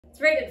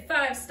It's rated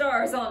 5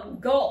 stars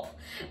on Gulp.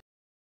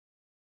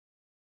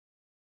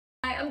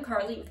 Hi, I'm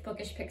Carly with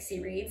Bookish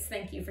Pixie Reads.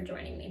 Thank you for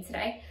joining me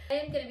today. I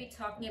am going to be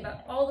talking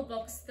about all the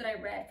books that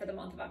I read for the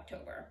month of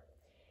October.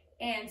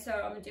 And so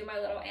I'm going to do my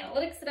little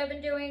analytics that I've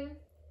been doing.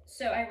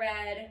 So I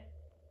read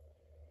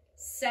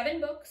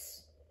 7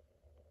 books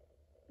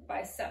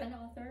by 7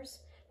 authors.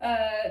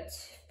 5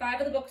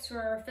 of the books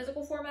were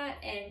physical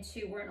format and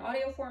 2 were in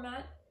audio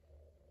format.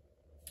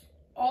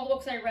 All the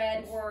books I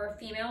read were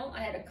female.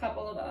 I had a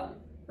couple of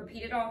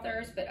repeated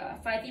authors, but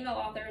 5 female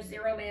authors,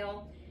 0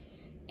 male.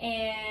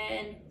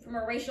 And from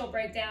a racial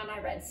breakdown, I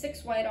read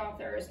 6 white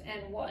authors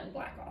and 1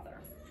 black author.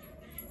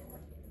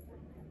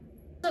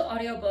 I also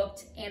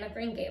audiobooked Anne of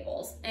Green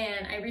Gables,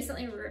 and I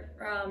recently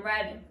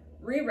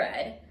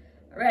reread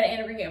Anne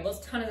of Green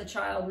Gables, ton as a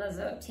child and as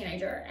a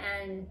teenager,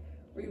 and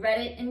reread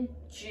it in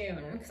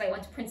June because I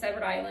went to Prince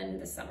Edward Island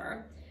this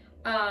summer.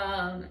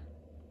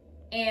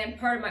 And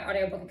part of my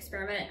audiobook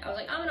experiment, I was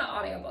like, I'm gonna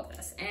audiobook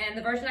this. And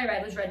the version I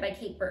read was read by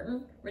Kate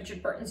Burton,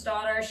 Richard Burton's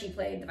daughter. She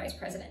played the vice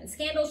president in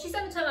Scandal. She's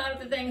done a ton of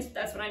other things, but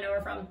that's what I know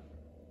her from.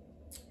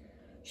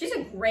 She's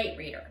a great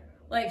reader.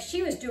 Like,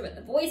 she was doing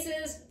the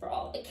voices for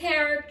all the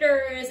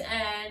characters,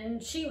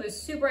 and she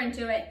was super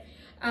into it.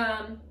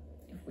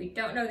 If we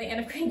don't know the Anne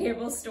of Green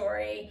Gables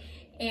story,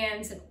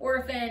 Anne's an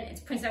orphan. It's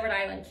Prince Edward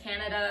Island,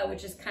 Canada,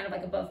 which is kind of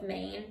like above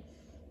Maine.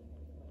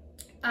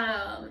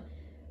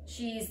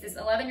 She's this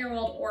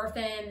 11-year-old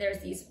orphan. There's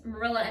these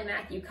Marilla and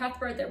Matthew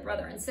Cuthbert, their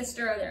brother and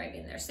sister. They're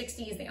in their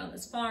 60s. They own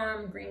this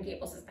farm. Green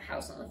Gables is the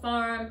house on the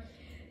farm.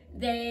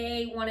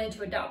 They wanted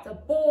to adopt a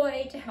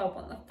boy to help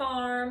on the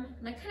farm.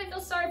 And I kind of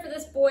feel sorry for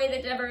this boy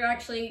that never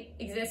actually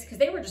exists because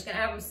they were just going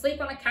to have him sleep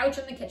on a couch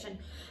in the kitchen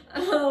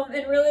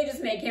and really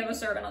just make him a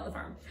servant on the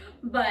farm.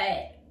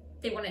 But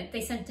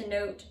they sent a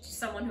note to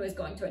someone who was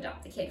going to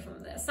adopt the kid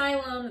from the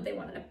asylum that they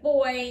wanted a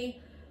boy.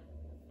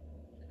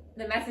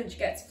 The message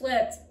gets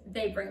flipped.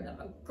 They bring them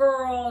a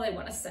girl. They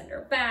want to send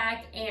her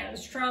back.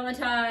 Anne's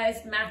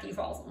traumatized. Matthew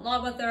falls in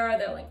love with her.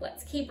 They're like,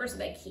 let's keep her, so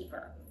they keep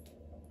her.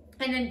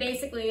 And then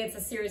basically it's a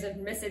series of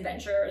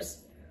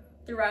misadventures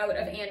throughout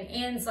of Anne.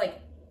 Anne's like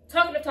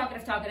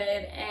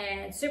talkative,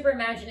 and super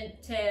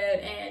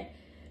imaginative,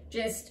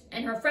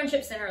 and her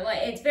friendships and her life.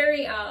 It's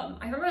very, I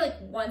remember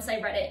like once I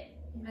read it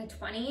in my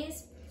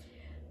 20s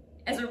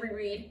as a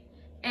reread,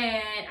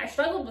 and I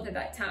struggled with it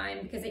that time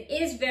because it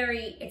is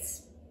very,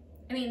 this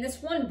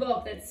one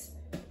book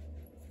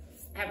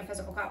I have a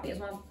physical copy as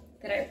well,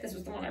 this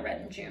was the one I read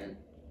in June.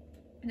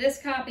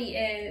 This copy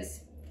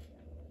is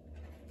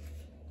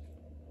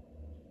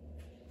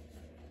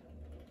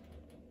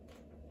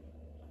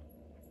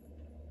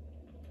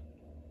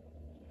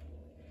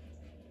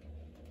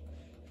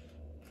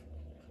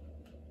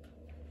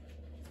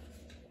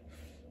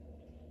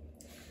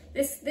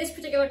this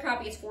particular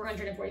copy is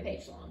 440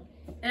 pages long,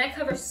 and that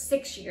covers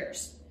 6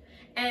 years.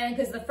 And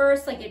because the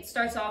first, it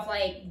starts off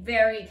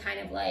very kind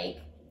of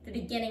the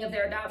beginning of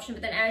their adoption,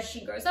 but then as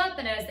she grows up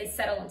and as they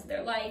settle into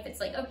their life, it's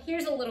like, oh,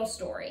 here's a little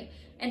story,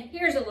 and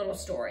here's a little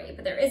story,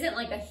 but there isn't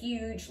a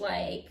huge,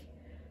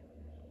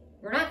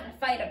 we're not gonna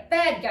fight a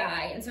bad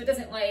guy, and so it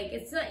doesn't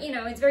it's not,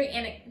 it's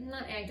very,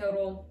 not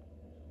anecdotal,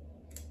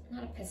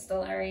 not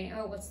epistolary,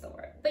 oh, what's the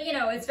word? But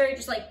it's very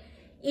just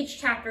each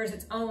chapter is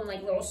its own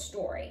little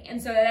story.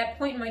 And so at that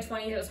point in my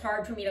 20s, it was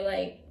hard for me to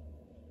I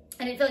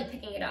didn't feel like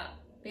picking it up,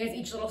 because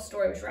each little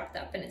story was wrapped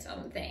up in its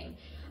own thing.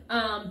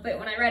 But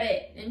when I read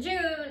it in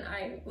June,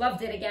 I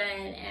loved it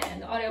again,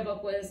 and the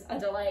audiobook was a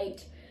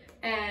delight.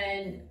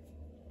 And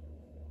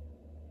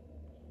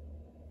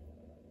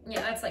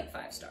yeah, that's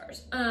 5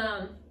 stars.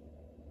 I've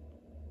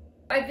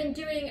been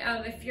doing,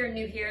 if you're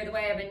new here, the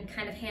way I've been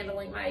kind of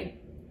handling my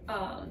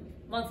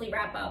monthly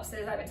wrap-ups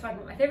is I've been talking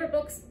about my favorite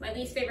books, my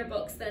least favorite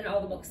books, then all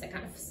the books that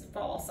kind of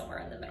fall somewhere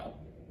in the middle.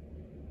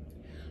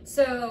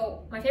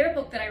 So my favorite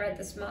book that I read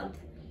this month,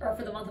 or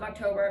for the month of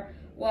October,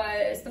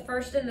 was the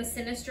first in the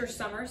Sinister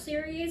Summer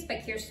series by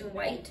Kiersten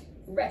White,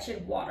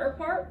 Wretched,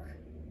 Waterpark.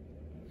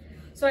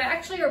 So I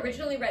actually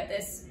originally read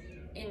this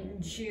in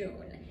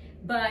June,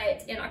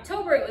 but in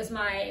October it was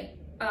my,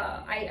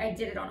 I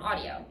did it on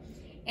audio.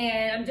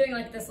 And I'm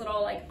doing this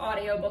little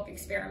audiobook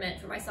experiment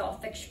for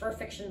myself for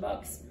fiction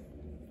books.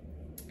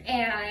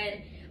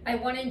 And I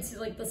wanted to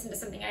listen to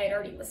something I had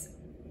already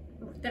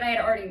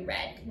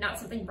read, not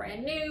something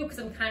brand new, because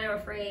I'm kind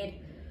of afraid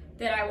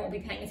that I won't be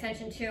paying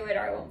attention to it or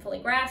I won't fully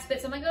grasp it.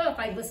 So I'm like, oh, if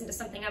I listen to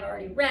something I've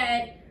already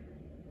read,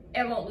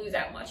 it won't lose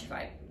out much if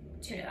I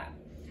tune it up.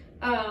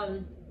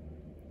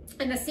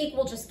 And the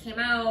sequel just came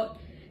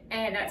out,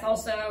 and that's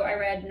also, I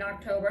read in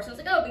October. So I was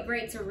like, oh, it'd be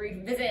great to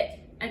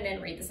revisit and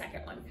then read the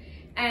second one.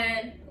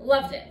 And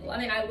loved it.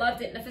 I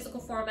loved it in the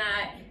physical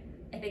format.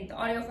 I think the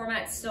audio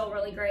format's still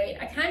really great.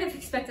 I kind of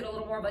expected a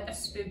little more of a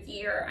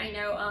spookier, I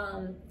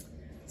know,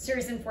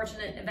 Serious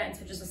Unfortunate Events,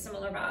 which is a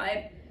similar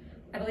vibe.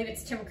 I believe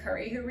it's Tim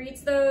Curry who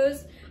reads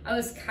those. I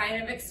was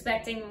kind of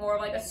expecting more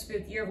of a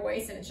spookier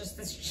voice, and it's just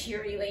this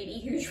cheery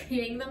lady who's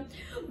reading them.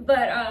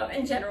 But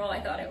in general, I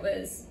thought it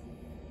was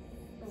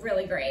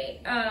really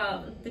great.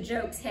 The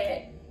jokes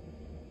hit.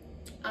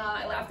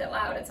 I laughed out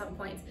loud at some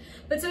points.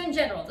 But so in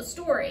general, the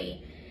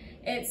story,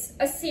 it's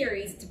a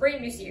series. It's a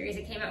brand new series.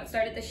 It came out,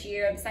 started this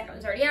year. The second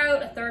one's already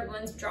out. A third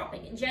one's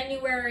dropping in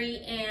January.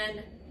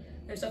 And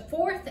there's a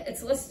fourth.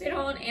 It's listed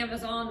on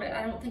Amazon, but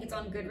I don't think it's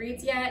on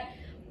Goodreads yet.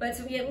 But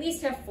so we at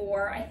least have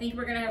 4. I think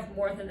we're going to have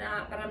more than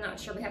that, but I'm not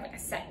sure we have like a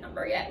set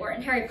number yet. Where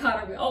in Harry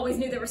Potter, we always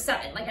knew there were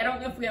 7. Like, I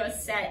don't know if we have a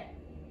set,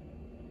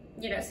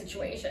 you know,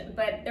 situation,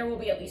 but there will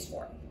be at least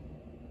 4.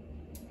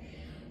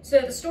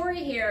 So the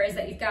story here is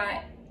that you've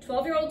got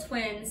 12-year-old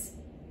twins,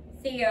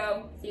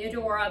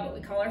 Theodora, but we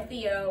call her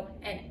Theo,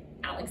 and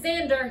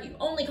Alexander. You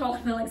only call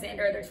him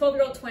Alexander. They're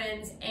 12-year-old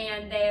twins,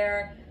 and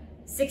their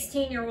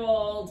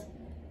 16-year-old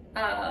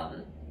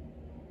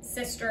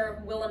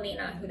sister,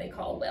 Wilhelmina, who they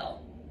call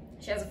Will.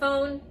 She has a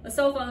phone, a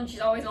cell phone,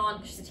 she's always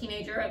on. She's a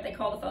teenager. They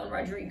call the phone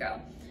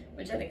Rodrigo,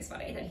 which I think is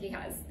funny that he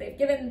has. They've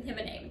given him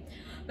a name.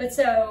 But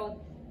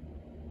so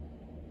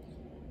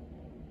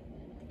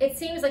it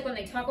seems like when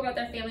they talk about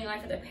their family life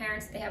with their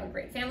parents, they have a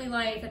great family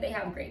life, that they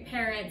have great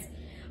parents.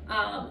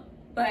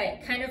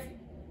 But kind of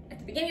at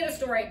the beginning of the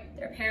story,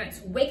 their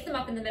parents wake them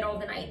up in the middle of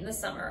the night in the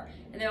summer,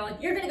 and they're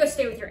like, you're gonna go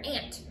stay with your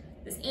aunt.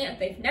 This aunt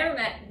they've never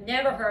met,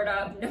 never heard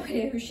of, no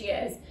idea who she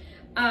is.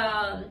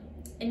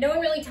 And no one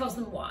really tells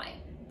them why.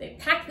 They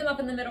pack them up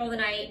in the middle of the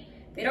night.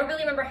 They don't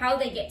really remember how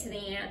they get to the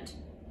aunt.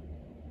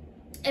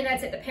 And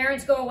that's it. The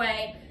parents go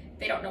away.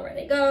 They don't know where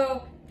they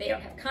go. They don't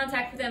have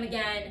contact with them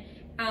again.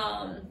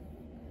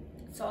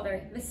 It's all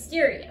very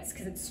mysterious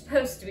because it's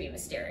supposed to be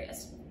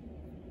mysterious.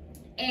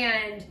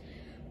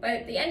 But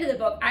at the end of the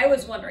book, I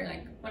was wondering,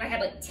 like, when I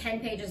had like 10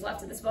 pages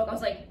left of this book, I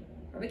was like,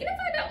 are we gonna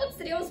find out what's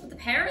the deal with the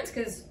parents?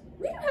 Because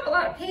we don't have a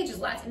lot of pages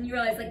left. And you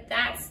realize, like,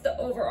 that's the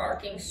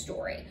overarching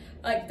story.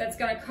 Like, that's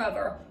gonna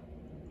cover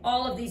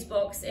all of these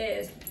books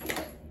is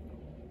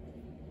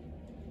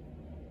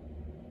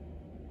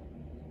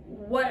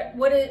what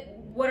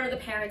are the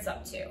parents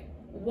up to?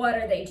 What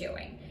are they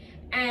doing?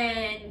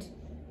 And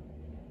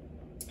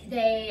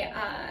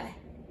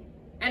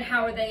and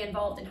how are they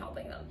involved in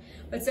helping them?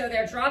 But so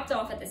they're dropped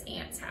off at this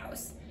aunt's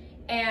house,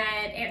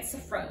 and Aunt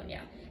Sophronia,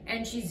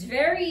 and she's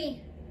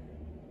very,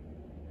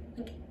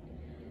 like,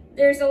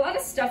 there's a lot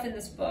of stuff in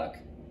this book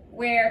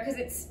where, because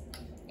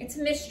it's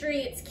mystery,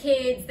 it's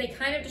kids, they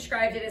kind of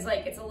described it as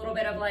like, it's a little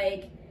bit of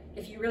like,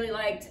 if you really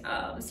liked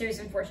Series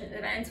of Unfortunate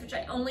Events, which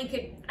I read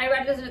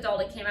it as an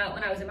adult. It came out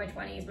when I was in my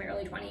 20s, my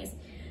early 20s.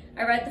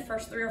 I read the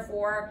first 3 or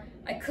 4.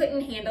 I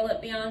couldn't handle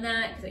it beyond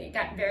that because it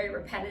got very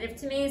repetitive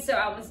to me. So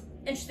I was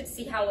interested to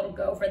see how it'll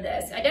go for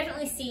this. I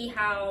definitely see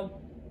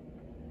how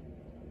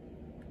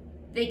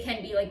they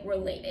can be like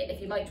related. If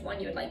you liked one,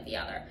 you would like the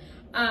other.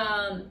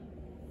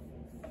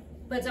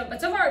 But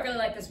so far, I really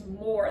like this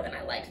more than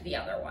I liked the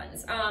other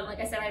ones. Like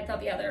I said, I thought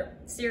the other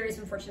Series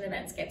of Unfortunate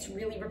Events gets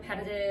really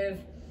repetitive.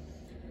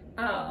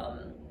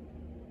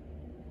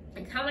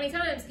 Like, how many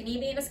times can he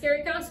be in a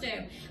scary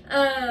costume?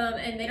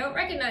 And they don't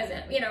recognize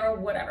him, you know, or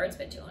whatever. It's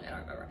been too long, I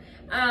don't remember.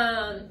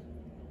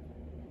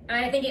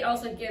 And I think it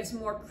also gives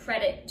more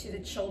credit to the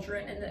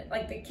children and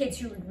the kids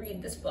who would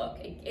read this book.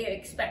 It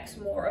expects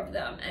more of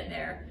them and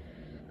their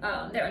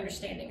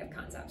understanding of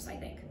concepts, I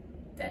think,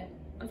 than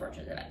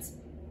Unfortunate Events.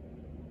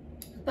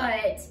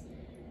 But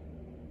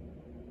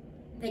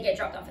they get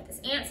dropped off at this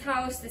aunt's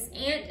house. This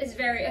aunt is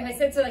very, as I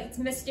said, so like it's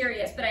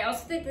mysterious, but I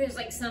also think there's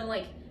like some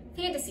like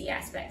fantasy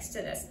aspects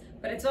to this,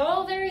 but it's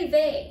all very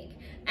vague.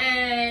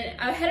 And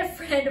I had a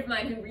friend of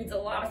mine who reads a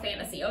lot of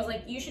fantasy. I was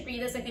like, you should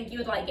read this, I think you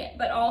would like it,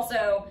 but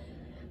also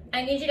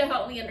I need you to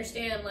help me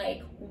understand,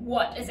 like,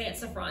 what is Aunt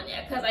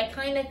Sophronia, because I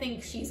kind of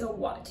think she's a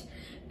what,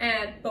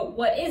 but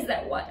what is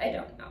that what? I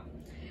don't know.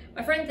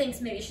 My friend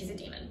thinks maybe she's a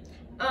demon,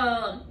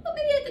 but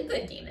maybe like a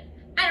good demon.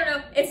 I don't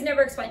know. It's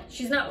never explained.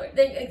 She's not weird.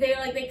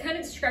 They kind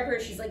of describe her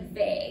as she's like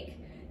vague.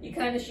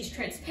 She's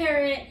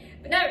transparent,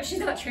 but she's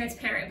not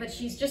transparent, but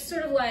she's just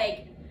sort of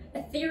like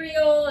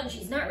ethereal, and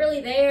she's not really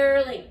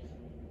there. Like,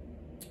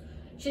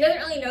 she doesn't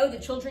really know the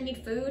children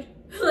need food.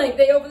 Like,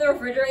 they open the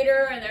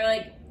refrigerator and they're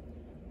like,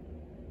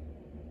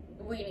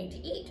 well, you need to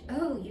eat.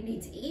 Oh, you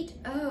need to eat?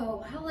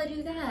 Oh, how will I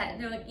do that?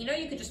 And they're like, you know,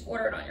 you could just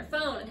order it on your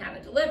phone and have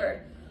it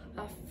delivered.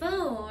 A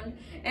phone?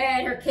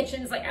 And her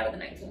kitchen's like out of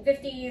the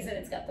 1950s, and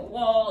it's got the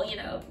wall, you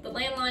know, the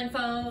landline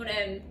phone,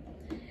 and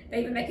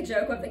they even make a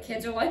joke of the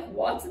kids are like,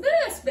 what's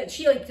this? But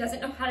she like doesn't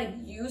know how to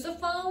use a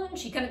phone.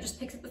 She kind of just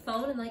picks up the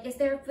phone and like, is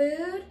there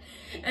food?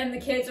 And the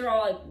kids are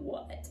all like,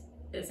 what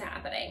is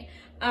happening?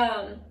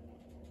 And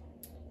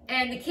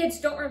the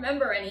kids don't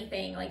remember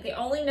anything. Like, they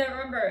only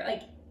remember,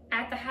 like,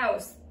 at the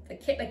house, the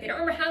kid, like, they don't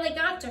remember how they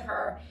got to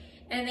her,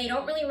 and they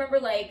don't really remember,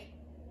 like,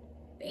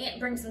 the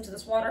aunt brings them to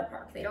this water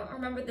park. They don't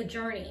remember the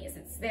journeys.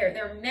 It's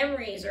their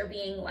memories are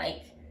being,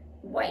 like,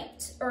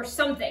 wiped or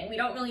something. We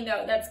don't really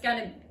know.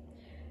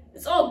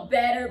 This all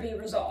better be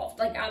resolved.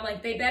 Like, I'm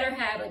like, they better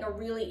have, like, a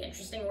really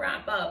interesting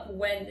wrap up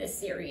when this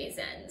series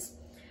ends.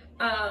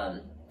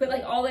 But,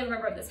 like, all they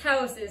remember of this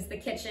house is the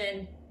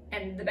kitchen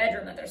and the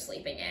bedroom that they're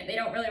sleeping in. They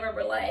don't really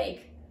remember,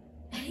 like,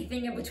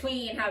 anything in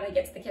between, how they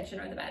get to the kitchen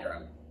or the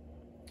bedroom.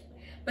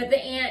 But the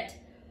aunt,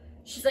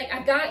 she's like,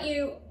 I've got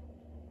you.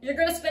 You're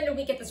going to spend a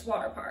week at this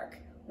water park.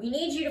 we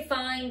need you to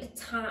find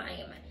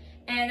time.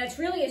 And that's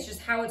really is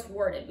just how it's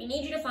worded. We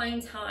need you to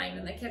find time.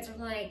 And the kids are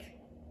like,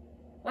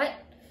 what?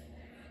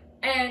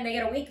 And they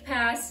get a week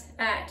pass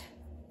at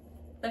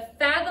the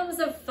Fathoms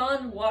of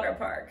Fun water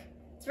park.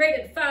 It's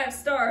rated 5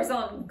 stars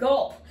on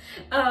Gulp.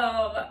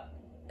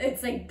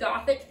 It's a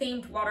gothic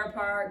themed water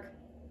park.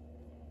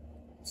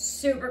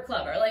 Super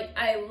clever. Like,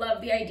 I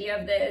love the idea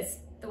of this,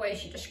 the way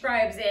she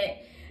describes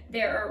it.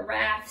 There are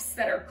rafts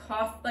that are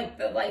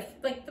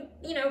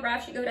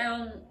rafts you go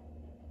down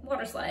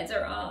water slides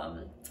or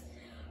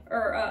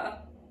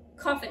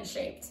coffin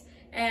shaped.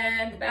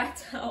 And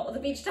the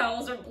beach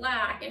towels are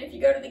black. And if you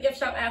go to the gift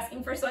shop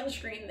asking for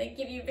sunscreen, they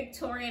give you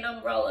Victorian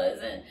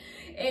umbrellas, and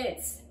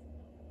it's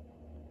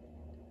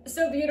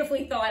so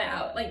beautifully thought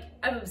out. Like,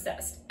 I'm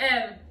obsessed.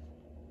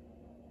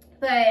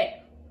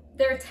 But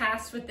they're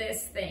tasked with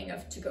this thing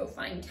of to go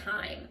find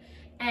time,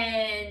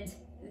 and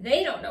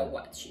they don't know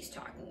what she's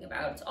talking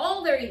about. It's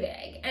all very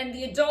vague, and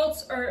the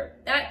adults are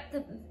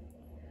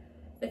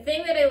the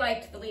thing that I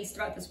liked the least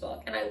about this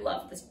book, and I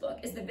love this book,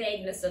 is the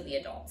vagueness of the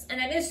adults.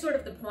 And that is sort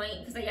of the point,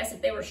 because I guess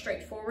if they were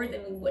straightforward,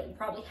 then we wouldn't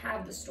probably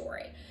have the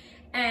story.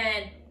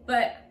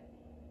 But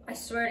I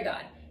swear to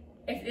God,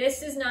 if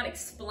this is not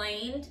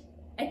explained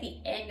at the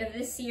end of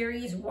this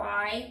series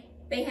why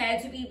they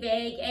had to be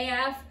vague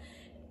AF,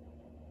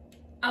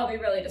 I'll be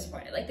really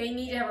disappointed. Like, they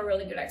need to have a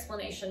really good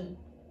explanation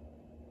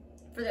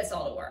for this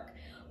all to work.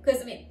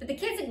 Because, I mean, the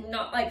kids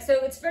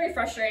so it's very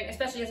frustrating,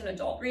 especially as an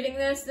adult reading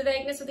this, the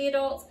vagueness of the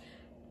adults.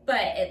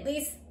 But at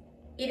least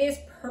it is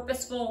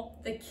purposeful.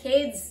 The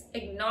kids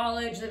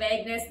acknowledge the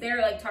vagueness.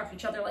 They're like, talk to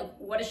each other, like,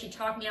 what is she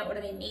talking about? What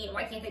do they mean?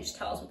 Why can't they just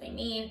tell us what they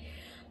mean?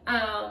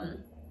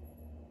 And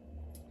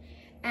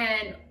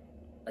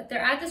like,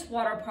 they're at this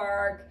water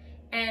park,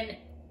 and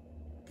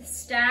the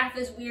staff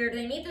is weird.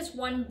 They meet this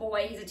one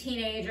boy. He's a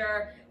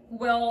teenager.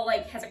 Will,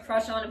 like, has a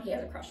crush on him. He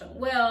has a crush on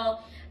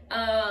Will.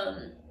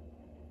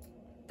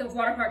 The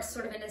water park's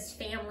sort of in his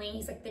family.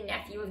 He's like the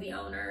nephew of the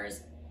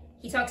owners.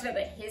 He talks about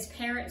that his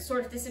parents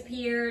sort of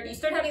disappeared. You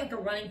start having like a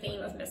running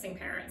theme of missing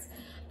parents.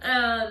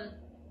 But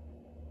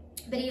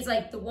he's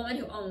like the woman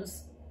who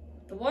owns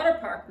the water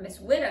park, Miss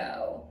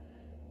Widow.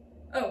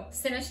 Oh,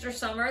 Sinister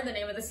Summer, the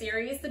name of the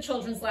series. The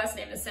children's last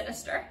name is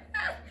Sinister.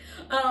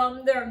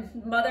 Their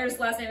mother's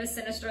last name is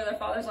Sinister. Their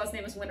father's last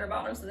name is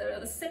Winterbottom. So they're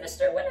the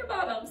Sinister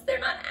Winterbottoms. They're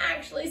not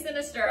actually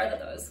sinister. I thought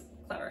that was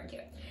clever and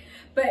cute.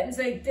 But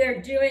so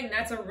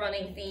that's a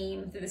running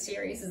theme through the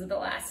series, is the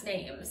last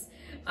names.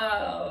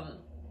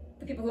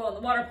 The people who own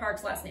the water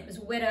park's last name is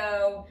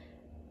Widow.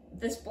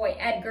 This boy,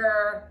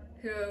 Edgar,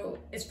 who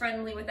is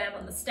friendly with them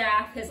on the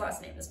staff, his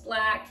last name is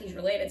Black. He's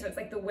related, so it's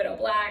like the Widow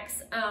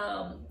Blacks,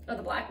 or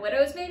the Black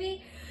Widows,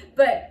 maybe.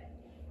 But,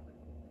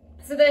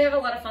 so they have a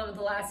lot of fun with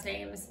the last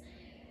names.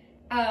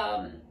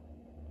 But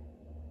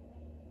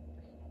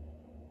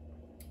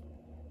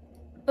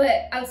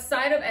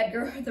outside of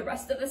Edgar, the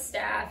rest of the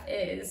staff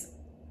is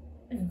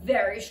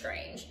very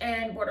strange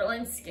and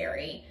borderline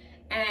scary,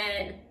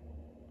 and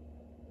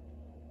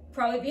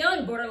probably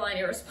beyond borderline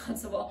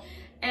irresponsible.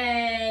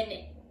 And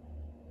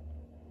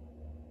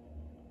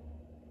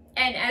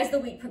as the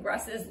week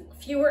progresses,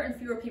 fewer and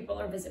fewer people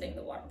are visiting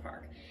the water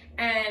park.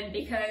 And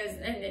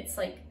it's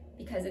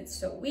because it's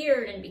so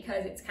weird, and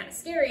because it's kind of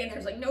scary, and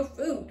there's like no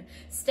food.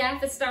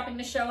 Staff is stopping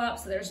to show up,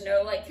 so there's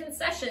no like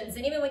concessions.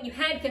 And even when you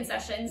had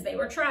concessions, they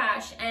were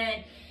trash.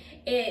 And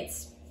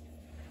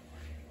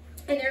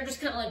they're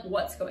just kind of like,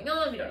 what's going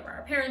on? We don't know where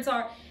our parents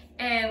are.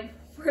 And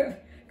we're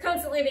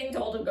constantly being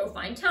told to go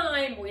find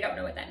time. We don't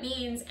know what that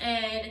means.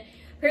 And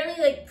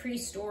apparently, like,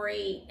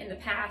 pre-story in the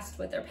past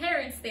with their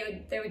parents,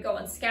 they would go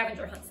on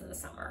scavenger hunts in the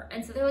summer.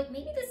 And so they're like,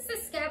 maybe this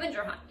is a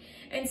scavenger hunt.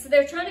 And so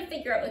they're trying to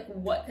figure out, like,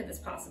 what could this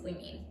possibly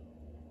mean?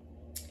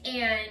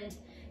 And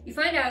you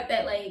find out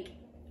that, like,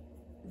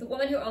 the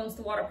woman who owns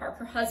the water park,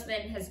 her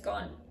husband has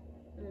gone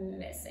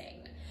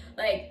missing.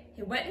 Like,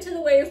 he went into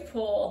the wave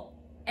pool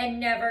and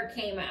never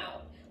came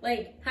out.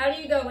 Like, how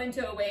do you go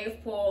into a wave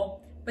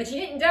pool, but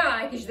you didn't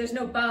die because there's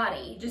no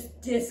body,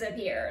 just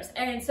disappears?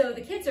 And so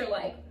the kids are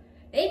like,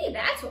 maybe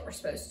that's what we're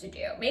supposed to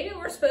do. Maybe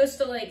we're supposed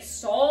to, like,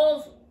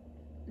 solve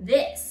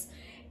this.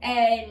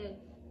 And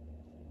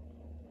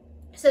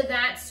so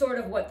that's sort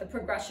of what the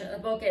progression of the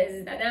book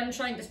is that I'm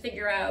trying to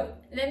figure out.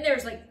 And then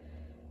there's, like,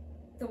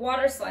 the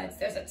water slides.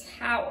 There's a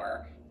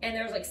tower, and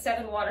there's, like,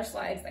 7 water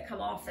slides that come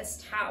off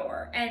this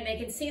tower. And they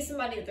can see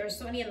there's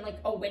somebody in, like,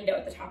 a window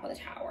at the top of the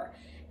tower.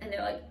 And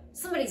they're like,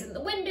 somebody's in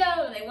the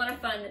window, and they want to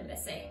find the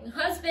missing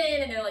husband.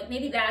 And they're like,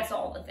 maybe that's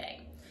all the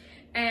thing.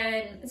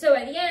 And so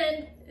at the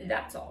end,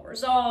 that's all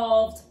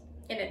resolved.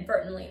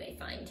 Inadvertently, they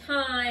find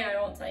time. I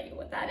won't tell you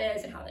what that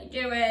is and how they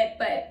do it,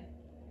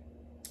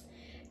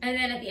 and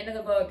then at the end of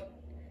the book,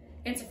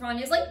 Aunt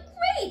Sophronia's like,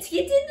 great,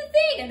 you did the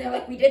thing. And they're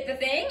like, we did the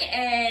thing.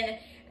 And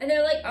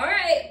they're like, all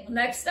right,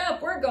 next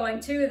up, we're going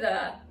to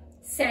the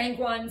San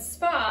Juan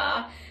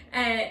Spa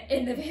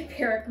in the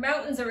Vampiric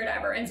Mountains or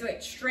whatever. And so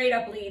it straight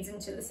up leads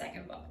into the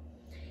second book.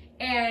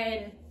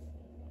 And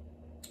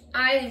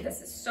I think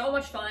this is so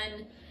much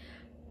fun.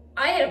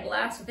 I had a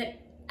blast with it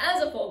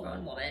as a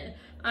full-grown woman.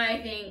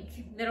 I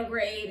think middle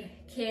grade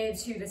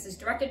kids who this is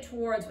directed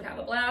towards would have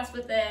a blast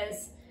with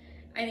this.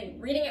 I think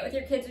reading it with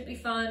your kids would be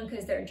fun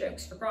because there are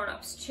jokes for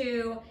grown-ups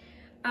too.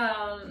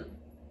 The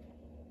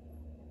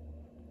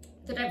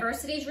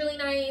diversity is really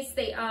nice.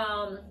 It's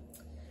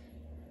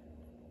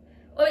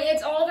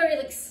all very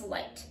like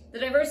slight. The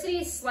diversity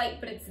is slight,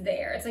 but it's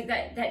there. It's like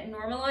that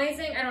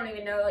normalizing. I don't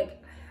even know, like,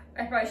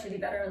 I probably should be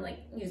better in like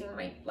using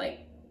my,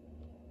 like,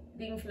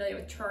 being familiar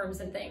with terms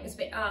and things,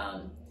 but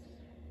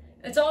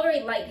it's all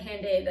very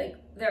light-handed. Like,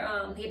 they're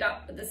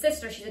the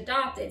sister, she's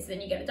adopted, so then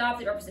you get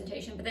adopted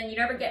representation, but then you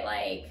never get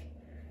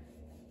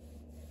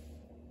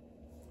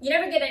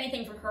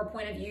anything from her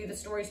point of view. The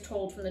story's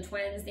told from the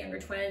twins, the younger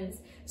twins,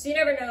 so you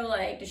never know,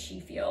 like, does she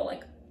feel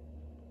like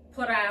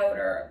put out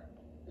or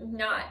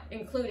not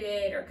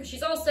included, or because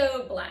she's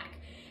also black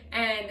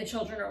and the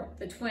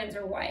twins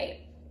are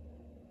white,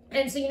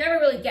 and so you never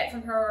really get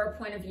from her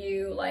point of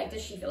view, like,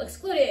 does she feel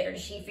excluded, or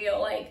does she feel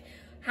like,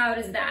 how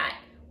does that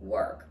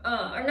work,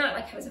 or not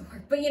like how does it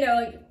work, but you know,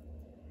 like,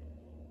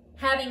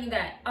 having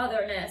that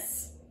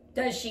otherness,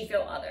 does she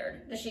feel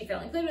othered, does she feel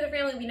included with her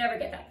family? We never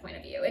get that point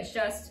of view. It's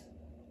just,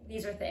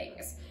 these are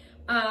things.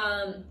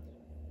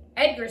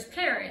 Edgar's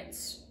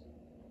parents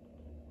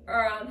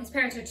his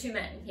parents are two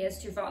men, he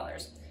has two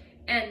fathers,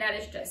 and that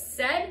is just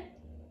said,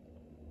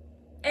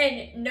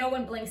 and no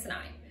one blinks an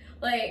eye.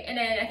 Like, and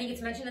then I think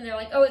it's mentioned and they're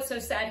like, oh, it's so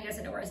sad he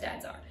doesn't know where his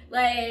dads are.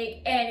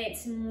 Like, and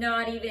it's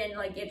not even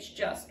like, it's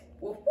just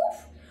woof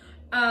woof.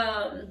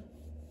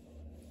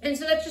 And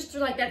so that's just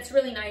like, that's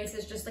really nice.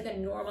 It's just like a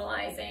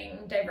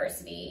normalizing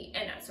diversity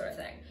and that sort of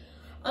thing.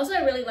 Also,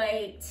 I really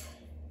liked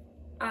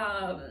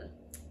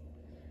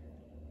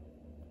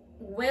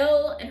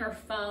Will and her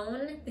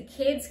phone. The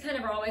kids kind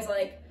of are always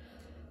like,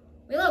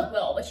 we love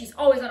Will, but she's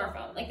always on her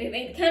phone. Like,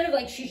 they kind of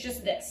like, she's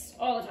just this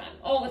all the time,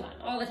 all the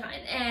time, all the time.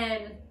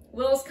 And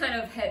Will's kind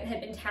of had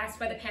been tasked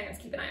by the parents,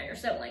 keep an eye on your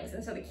siblings.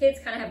 And so the kids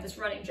kind of have this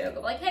running joke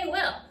of like, hey,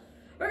 Will,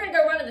 we're going to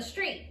go run in the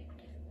street.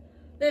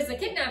 There's a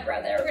kidnapper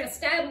out there. We're going to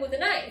stab him with a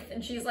knife.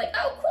 And she's like,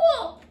 oh,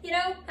 cool. You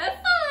know, have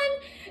fun.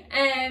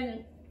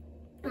 And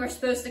we're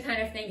supposed to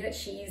kind of think that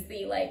she's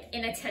the, like,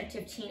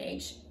 inattentive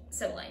teenage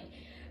sibling.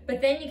 But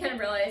then you kind of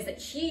realize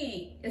that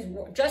she is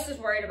just as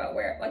worried about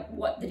where, like,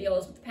 what the deal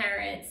is with the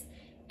parents.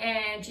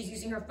 And she's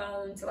using her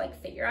phone to, like,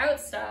 figure out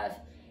stuff.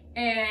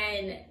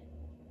 And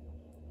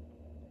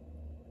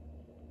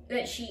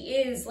that she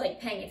is,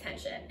 like, paying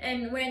attention.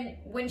 And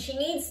when she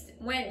knows,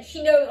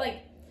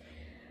 like,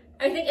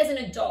 I think as an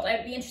adult,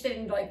 I'd be interested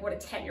in, like, what a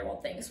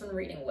 10-year-old thinks when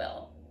reading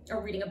Will,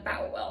 or reading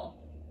about Will.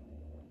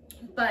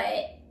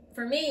 But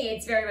for me,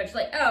 it's very much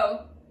like,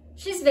 oh,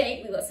 she's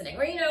vaguely listening.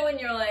 Or, you know, when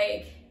you're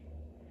like,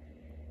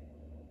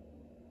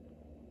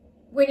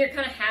 when you're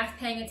kind of half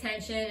paying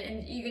attention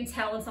and you can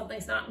tell when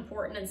something's not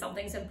important and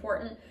something's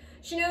important.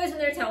 She knows when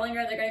they're telling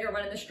her they're going to go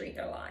run in the street,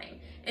 they're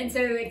lying. And so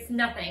it's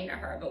nothing to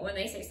her, but when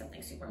they say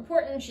something super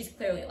important, she's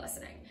clearly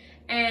listening.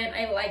 And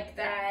I like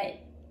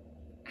that,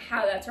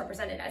 how that's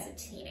represented as a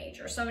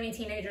teenager. So many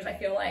teenagers, I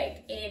feel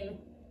like, in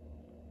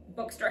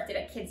books directed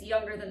at kids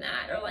younger than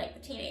that, are like, the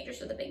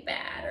teenagers are the big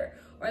bad,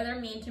 or they're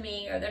mean to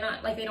me, or they're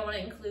not, like, they don't want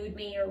to include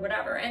me, or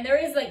whatever. And there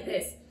is, like,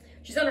 this,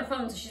 she's on her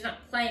phone, so she's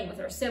not playing with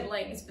her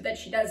siblings, but that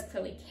she does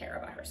clearly care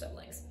about her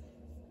siblings.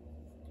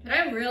 And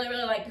I really,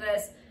 really liked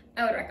this.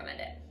 I would recommend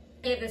it.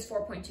 I gave this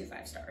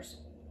 4.25 stars.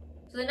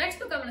 So the next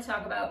book I'm going to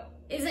talk about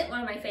isn't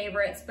one of my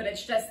favorites, but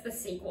it's just the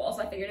sequel,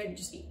 so I figured it'd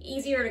just be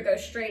easier to go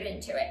straight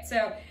into it.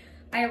 So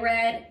I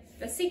read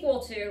the sequel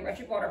to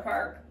Wretched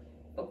Waterpark,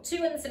 book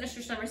 2 in the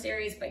Sinister Summer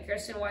series by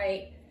Kiersten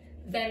White,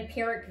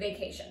 Vampiric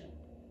Vacation.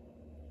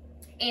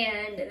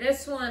 And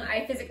this one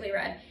I physically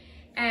read,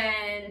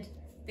 and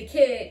the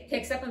kid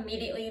picks up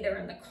immediately. They're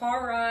in the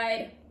car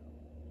ride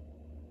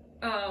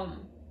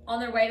on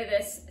their way to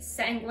this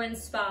sanguine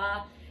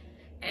spa,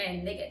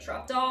 and they get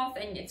dropped off,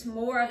 and it's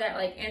more of that,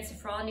 like, Aunt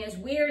Sophronia's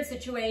weird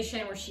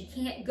situation where she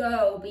can't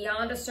go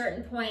beyond a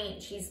certain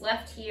point. She's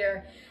left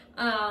here.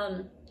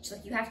 She's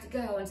like, you have to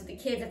go. And so the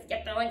kids have to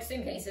get their, like,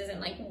 suitcases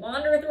and, like,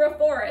 wander through a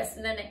forest.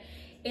 And then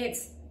they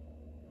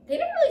don't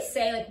really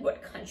say, like,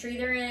 what country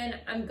they're in.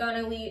 I'm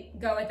gonna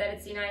go with that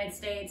it's the United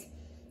States.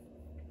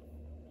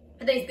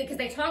 Because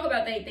they talk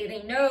about,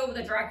 they know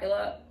the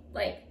Dracula,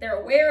 like, they're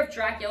aware of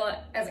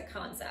Dracula as a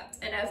concept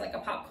and as, like, a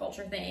pop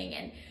culture thing.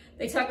 And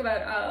they talk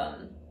about,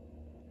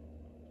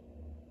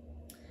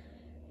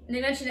 and they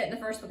mentioned it in the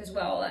first book as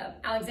well.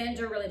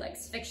 Alexander really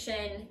likes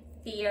fiction.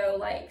 Theo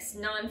likes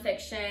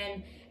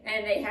nonfiction.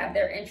 And they have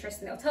their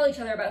interests and they'll tell each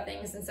other about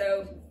things. And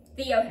so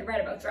Theo had read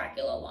about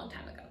Dracula a long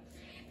time ago.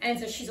 And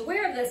so she's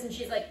aware of this and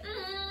she's like,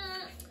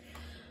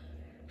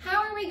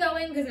 how are we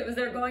going? Because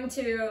they're going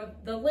to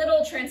the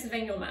Little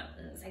Transylvanian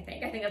Mountains, I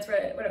think. I think that's what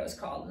it was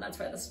called, and that's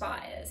where the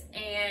spa is.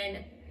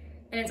 And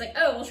it's like,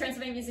 oh, well,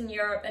 Transylvania's in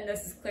Europe, and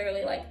this is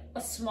clearly, like,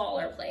 a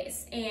smaller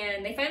place.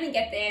 And they finally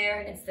get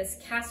there, and it's this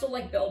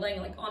castle-like building,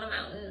 like, on a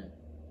mountain.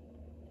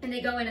 And they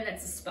go in, and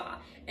it's a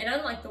spa. And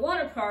unlike the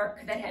water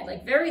park that had,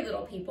 like, very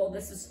little people,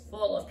 this is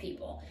full of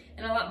people,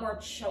 and a lot more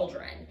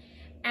children.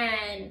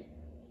 And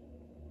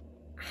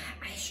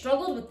I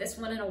struggled with this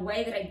one in a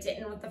way that I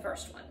didn't with the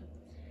first one.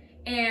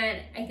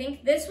 And I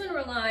think this one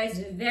relies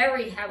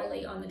very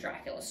heavily on the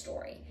Dracula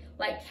story.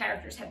 Like,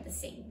 characters have the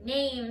same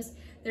names.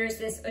 There's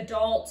this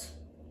adult.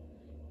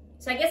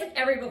 So I guess like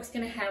every book's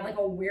gonna have like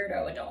a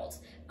weirdo adult.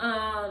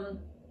 And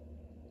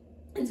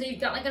so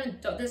you've got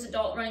like this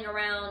adult running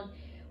around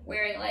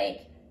wearing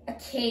like a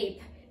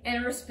cape,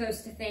 and we're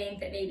supposed to think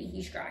that maybe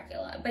he's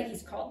Dracula, but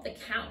he's called the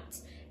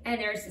Count. And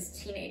there's this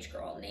teenage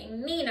girl named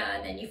Mina,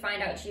 and then you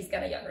find out she's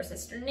got a younger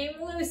sister named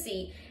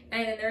Lucy.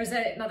 And then there's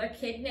another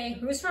kid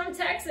who's from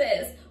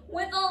Texas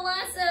with a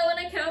lasso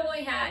and a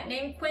cowboy hat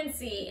named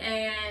Quincy.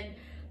 And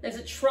there's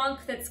a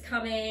trunk that's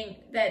coming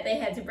that they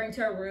had to bring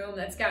to a room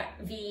that's got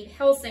V.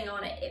 Helsing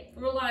on it. It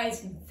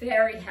relies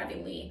very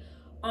heavily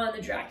on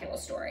the Dracula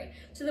story.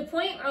 To the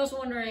point where I was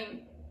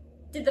wondering,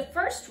 was the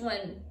first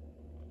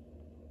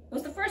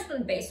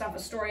one based off a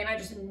story and I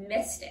just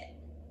missed it?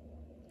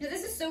 Because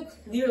this is so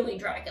clearly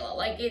Dracula,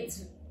 like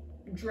it's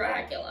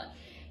Dracula.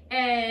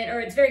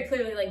 Or it's very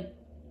clearly like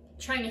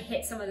trying to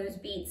hit some of those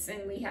beats,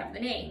 and we have the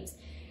names.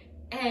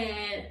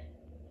 And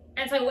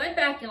as I went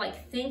back and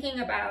like thinking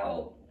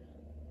about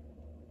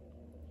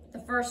the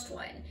first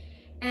one,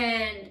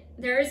 and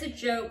there is a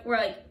joke where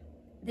like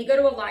they go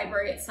to a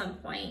library at some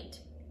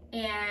point,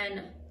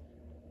 and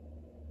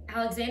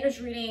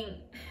Alexander's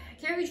reading, I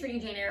can't remember who's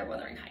reading Jane Eyre or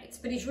Wuthering Heights,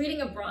 but he's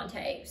reading a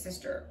Bronte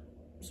sister's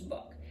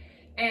book.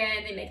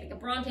 And they make like a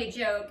Bronte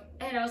joke,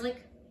 and I was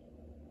like,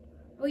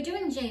 are we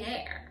doing Jane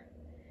Eyre?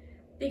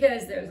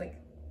 Because there's like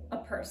a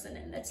person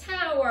in the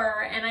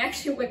tower, and I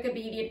actually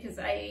Wikipedia'd because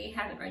I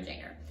haven't read Jane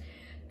Eyre.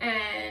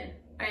 And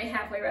I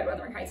halfway read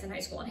Wuthering Heights in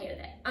high school and hated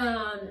it.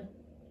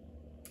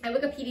 I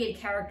Wikipedia'd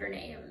character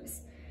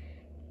names,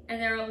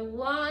 and there are a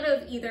lot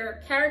of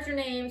either character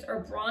names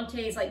or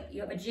Brontes, like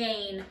you have a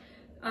Jane,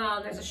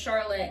 there's a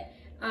Charlotte,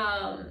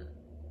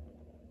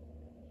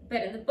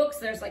 but in the books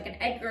there's like an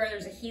Edgar,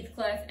 there's a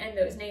Heathcliff, and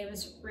those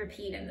names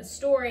repeat in the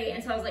story.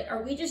 And so I was like,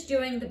 are we just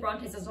doing the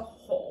Brontes as a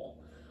whole?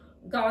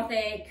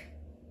 Gothic,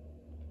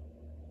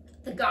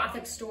 the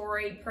Gothic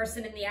story,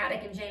 person in the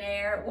attic in Jane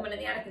Eyre, woman in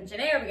the attic in Jane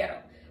Eyre, we got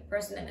a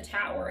person in the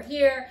tower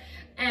here.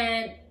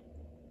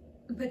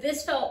 But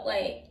this felt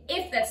like,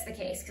 if that's the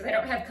case, because I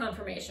don't have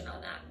confirmation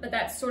on that, but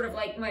that's sort of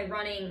like my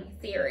running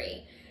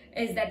theory,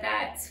 is that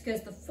that's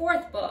because the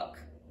fourth book,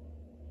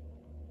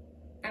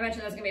 I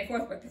mentioned there's gonna be a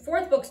fourth book. The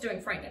fourth book's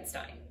doing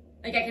Frankenstein.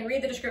 Like, I can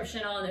read the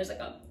description on, there's like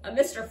a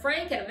Mr.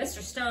 Frank and a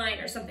Mr. Stein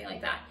or something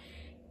like that.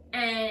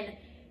 And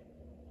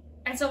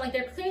so like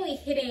they're clearly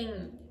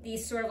hitting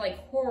these sort of like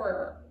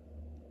horror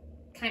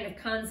kind of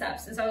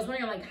concepts. And so I was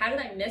wondering, like, how did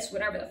I miss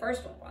whatever the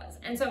first one was?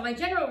 And so my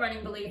general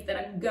running belief that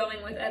I'm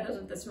going with as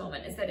of this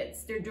moment is that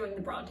they're doing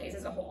the Brontes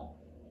as a whole.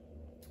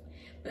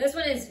 But this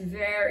one is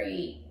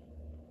very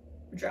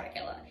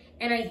Dracula.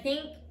 And I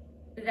think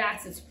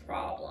that's its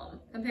problem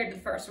compared to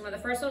the first one, where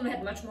the first one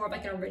had much more of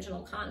like an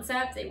original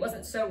concept. It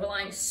wasn't so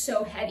relying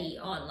so heavy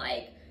on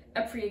like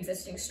a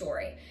pre-existing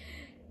story.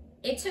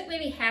 It took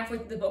maybe halfway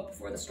through the book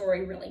before the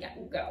story really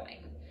got going.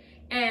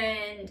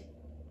 And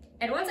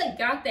once I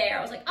got there,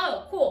 I was like,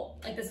 oh, cool,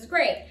 like this is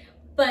great.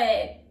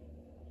 But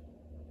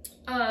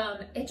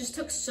it just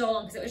took so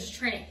long because it was just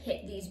trying to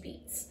hit these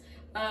beats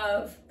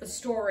of the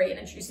story and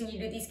introducing you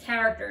to these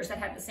characters that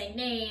have the same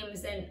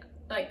names, and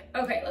like,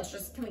 okay,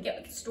 can we get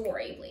with the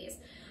story, please?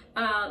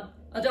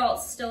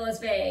 Adults still as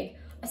vague.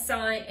 And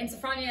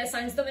Sophronia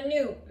assigns them a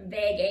new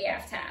vague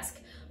AF task.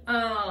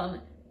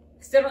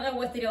 Still don't know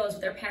what the deal is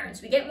with their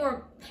parents. We get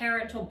more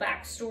parental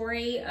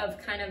backstory of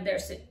kind of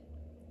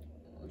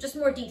just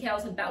more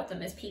details about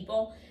them as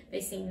people.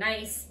 They seem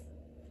nice.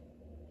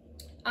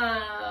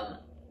 I'm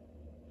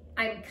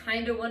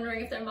kind of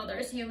wondering if their mother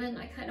is human.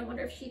 I kind of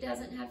wonder if she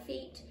doesn't have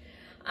feet.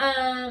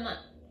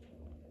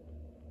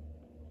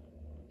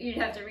 You'd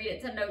have to read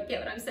it to get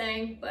what I'm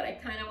saying, but I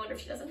kind of wonder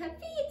if she doesn't have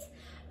feet.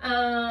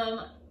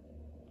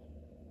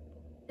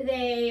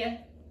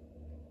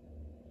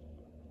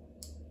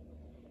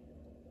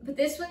 But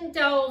this one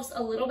delves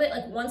a little bit,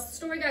 like once the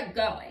story got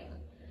going,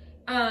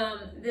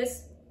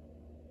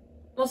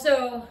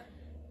 so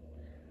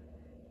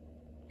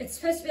it's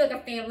supposed to be like a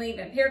family,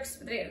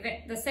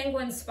 the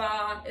Sanguine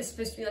Spa is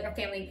supposed to be like a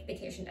family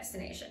vacation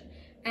destination.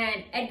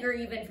 And Edgar,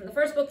 even from the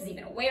first book, is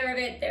even aware of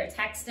it. They're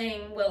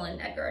texting, Will and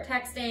Edgar are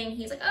texting.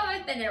 He's like, oh,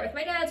 I've been there with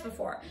my dads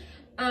before.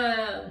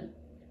 So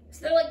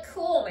they're like,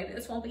 cool, maybe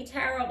this won't be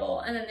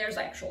terrible. And then there's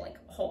actually like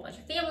a whole bunch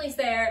of families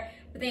there,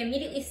 but they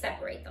immediately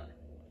separate them.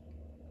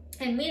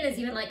 And Mina's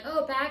even like,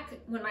 oh, back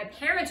when my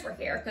parents were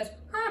here, because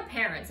her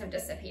parents have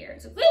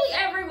disappeared. So clearly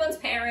everyone's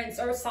parents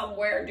are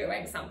somewhere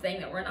doing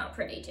something that we're not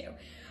privy to.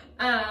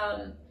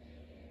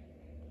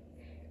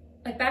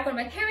 Like back when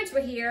my parents were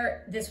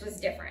here, this was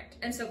different.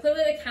 And so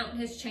clearly the Count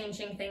is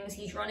changing things.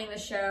 He's running the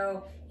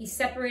show. He's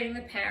separating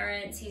the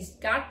parents. He's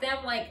got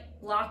them like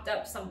locked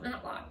up,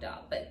 not locked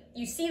up, but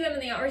you see them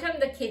every time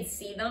the kids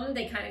see them,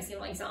 they kind of seem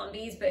like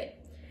zombies,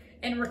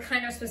 and we're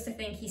kind of supposed to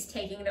think he's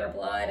taking their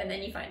blood, and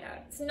then you find out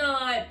it's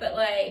not, but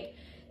like,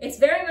 it's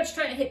very much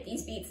trying to hit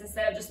these beats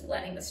instead of just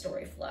letting the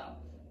story flow.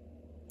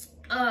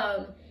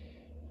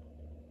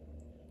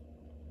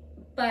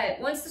 But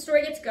once the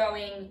story gets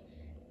going,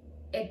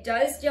 it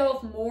does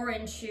delve more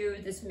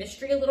into this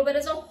mystery a little bit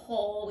as a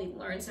whole. We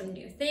learn some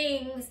new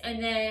things,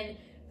 and then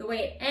the way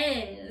it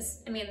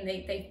ends, I mean,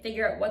 they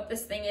figure out what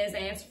this thing is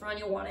Aunt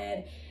Freya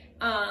wanted.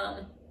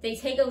 They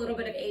take a little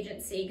bit of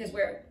agency, because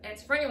where Aunt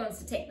Freya wants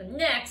to take them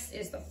next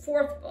is the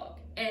 4th book,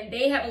 and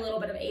they have a little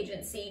bit of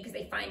agency because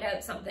they find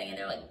out something, and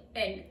they're like,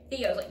 and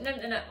Theo's like, no,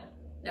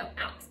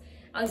 Alex.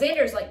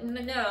 Alexander's like,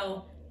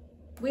 no,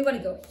 we want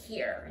to go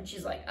here, and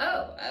she's like,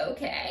 oh,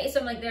 okay. So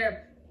I'm like,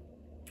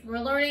 we're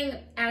learning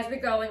as we're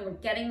going, we're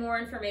getting more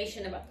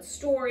information about the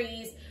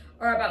stories,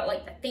 or about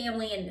like the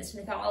family and this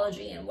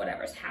mythology and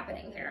whatever's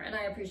happening here, and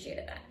I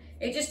appreciated that.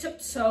 It just took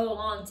so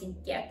long to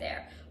get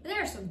there. But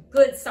there are some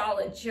good,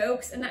 solid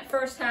jokes in that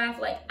first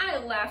half. Like, I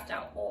laughed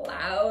out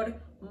loud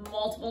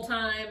multiple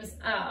times.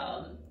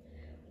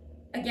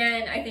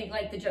 Again, I think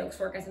like the jokes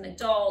work as an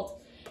adult.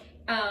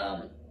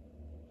 And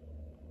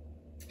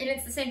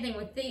it's the same thing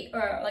with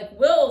like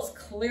Will's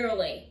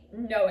clearly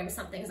knowing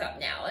something's up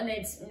now. And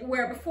it's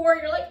where before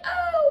you're like,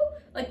 oh,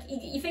 like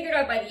you figured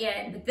out by the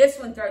end, but this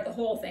one throughout the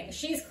whole thing,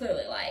 she's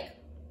clearly like,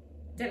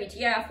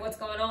 WTF, what's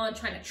going on?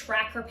 Trying to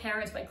track her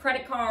parents by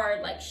credit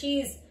card. Like,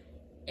 she's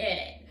in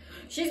it.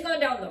 She's going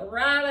down the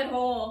rabbit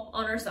hole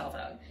on her cell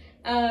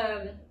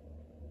phone.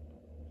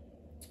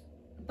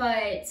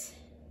 But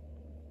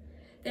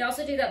they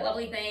also do that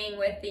lovely thing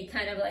with the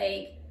kind of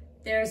like,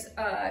 there's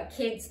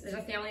kids, there's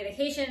a family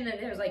vacation,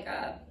 and there's like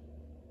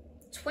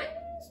twins?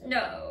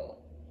 No.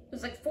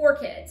 There's like 4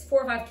 kids,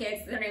 4 or 5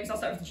 kids. Their names all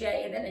start with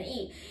J and then an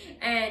E.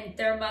 And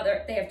their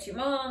mother, they have 2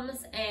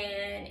 moms,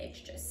 and it's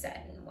just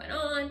said and went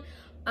on.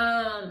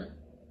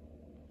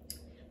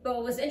 But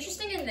what was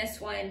interesting in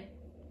this one,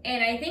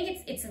 and I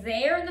think it's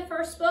there in the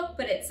first book,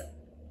 but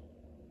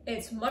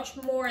it's much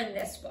more in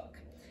this book,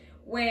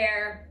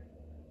 where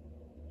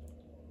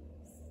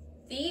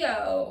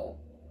Theo,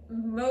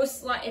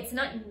 it's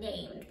not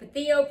named, but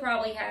Theo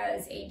probably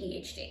has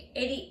ADD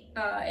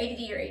or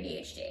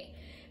ADHD.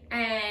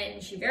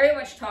 And she very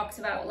much talks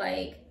about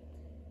like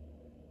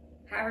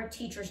how her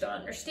teachers don't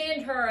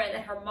understand her, and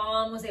that her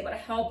mom was able to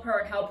help her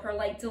and help her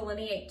like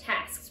delineate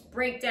tasks,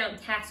 break down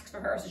tasks for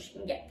her so she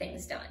can get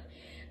things done.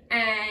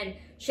 And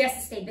she has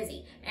to stay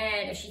busy.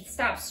 And if she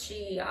stops,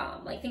 she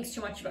like thinks too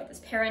much about this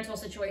parental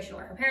situation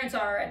where her parents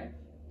are,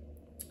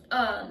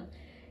 and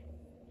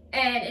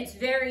it's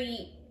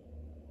very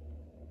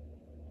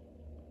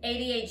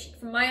ADHD,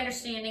 from my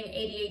understanding,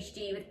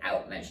 ADHD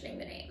without mentioning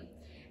the name.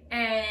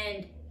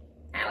 And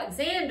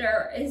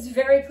Alexander is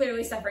very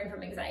clearly suffering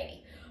from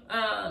anxiety.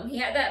 He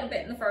had that a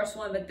bit in the first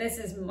one, but this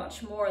is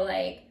much more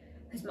like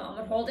his mom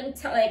would hold him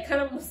like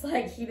kind of almost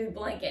like heated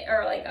blanket,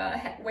 or like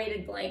a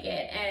weighted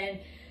blanket, and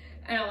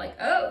I'm like,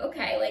 oh,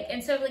 okay. Like,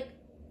 and so like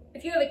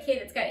if you have a kid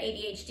that's got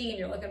ADHD and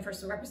you're looking for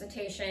some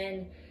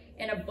representation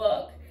in a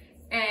book,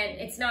 and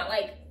it's not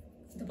like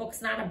the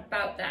book's not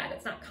about that,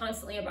 it's not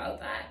constantly about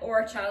that,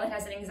 or a child that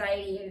has an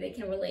anxiety, they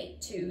can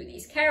relate to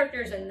these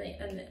characters in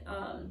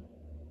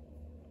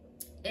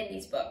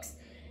these books.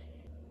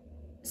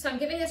 So I'm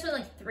giving this one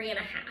like 3.5.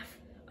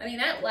 I mean,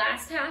 that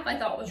last half I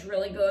thought was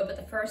really good, but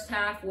the first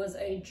half was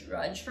a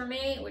drudge for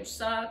me, which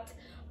sucked.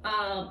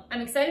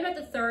 I'm excited about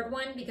the third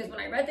one because when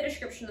I read the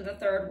description of the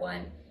third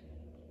one,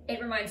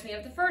 it reminds me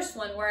of the first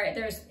one where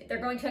they're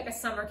going to like a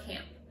summer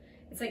camp.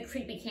 It's like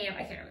creepy camp.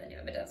 I can't remember the name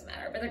of it, doesn't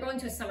matter. But they're going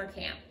to a summer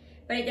camp.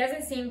 But it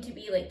doesn't seem to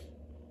be like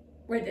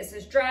where this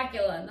is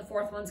Dracula and the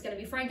 4th one's going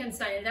to be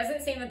Frankenstein. It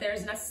doesn't seem that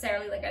there's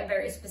necessarily like a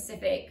very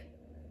specific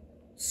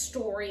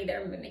story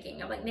they're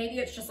mimicking. I'm like, maybe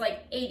it's just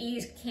like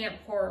 80s camp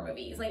horror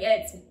movies. Like,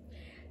 it's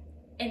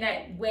in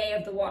that way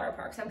of the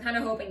Waterpark. So I'm kind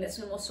of hoping this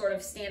one will sort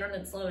of stand on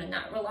its own and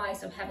not rely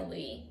so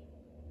heavily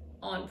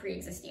on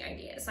pre-existing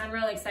ideas. So I'm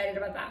really excited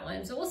about that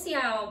one. So we'll see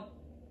how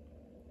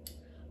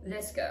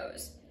this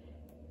goes.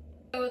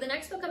 So the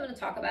next book I'm going to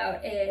talk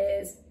about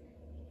is,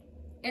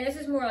 and this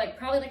is more like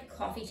probably like a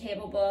coffee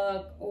table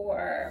book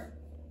or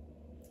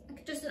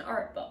just an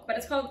art book, but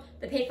it's called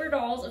The Paper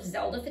Dolls of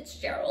Zelda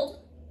Fitzgerald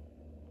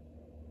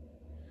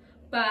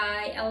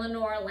by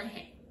Eleanor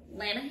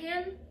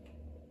Lanahan.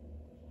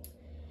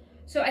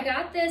 So I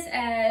got this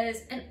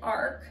as an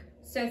ARC.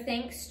 So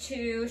thanks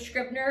to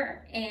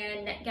Scribner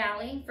and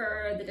NetGalley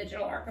for the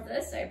digital ARC of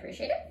this. I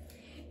appreciate it.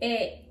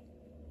 It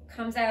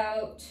comes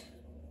out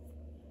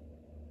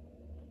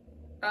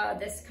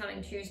this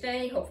coming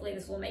Tuesday. Hopefully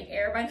this will make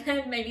air by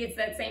then. Maybe it's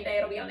that same day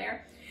it'll be on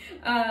air.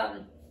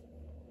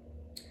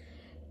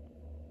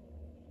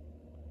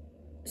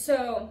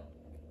 So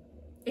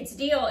its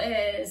deal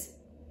is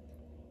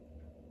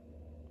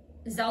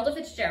Zelda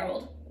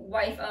Fitzgerald,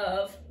 wife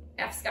of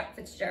F. Scott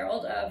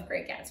Fitzgerald of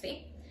Great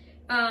Gatsby,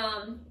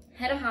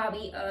 had a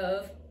hobby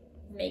of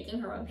making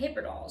her own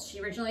paper dolls. She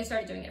originally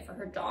started doing it for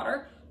her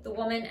daughter, the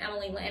woman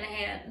Eleanor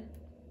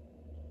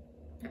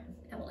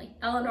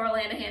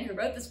Lanahan, who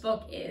wrote this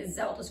book, is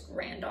Zelda's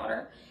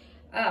granddaughter.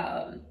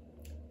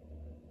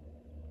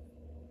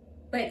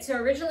 But so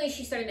originally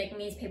she started making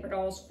these paper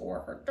dolls for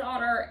her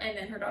daughter, and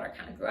then her daughter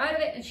kind of grew out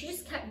of it, and she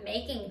just kept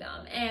making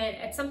them. And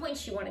at some point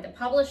she wanted to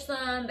publish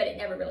them, but it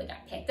never really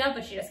got picked up,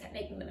 but she just kept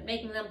making them and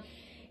making them.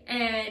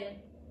 And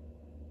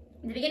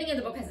the beginning of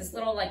the book has this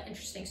little like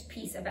interesting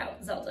piece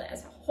about Zelda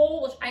as a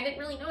whole, which I didn't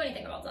really know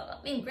anything about Zelda.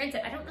 I mean,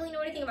 granted, I don't really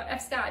know anything about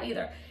F. Scott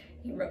either.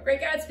 He wrote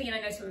Great Gatsby, and I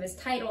know some of his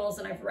titles,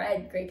 and I've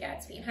read Great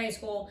Gatsby in high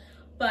school,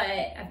 but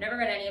I've never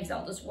read any of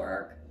Zelda's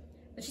work.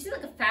 But she seemed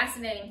like a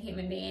fascinating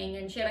human being,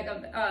 and she had like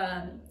a,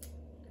 I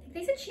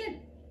think they said she got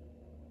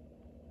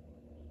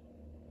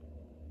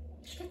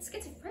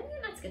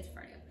schizophrenia? Not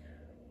schizophrenia.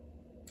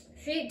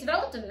 She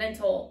developed a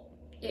mental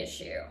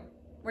issue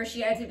where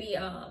she had to be,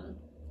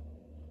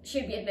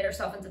 she would admit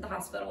herself into the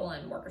hospital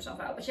and work herself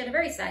out, but she had a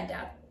very sad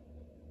death.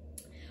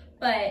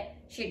 But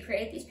she had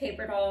created these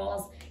paper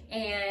dolls,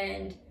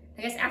 and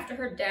I guess after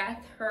her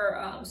death,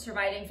 her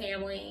surviving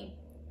family,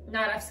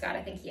 not F. Scott,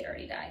 I think he had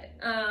already died,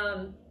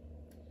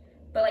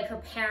 but like her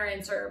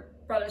parents or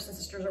brothers and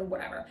sisters or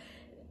whatever,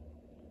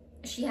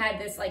 she had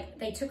this, like,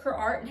 they took her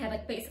art and had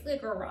like basically a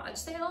garage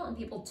sale, and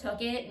people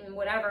took it and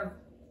whatever.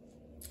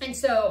 And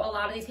so a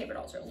lot of these paper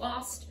dolls are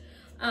lost,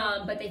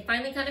 but they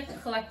finally kind of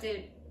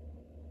collected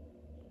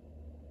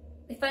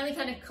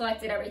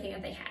everything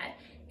that they had,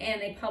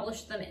 and they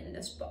published them in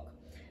this book.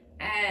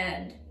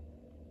 And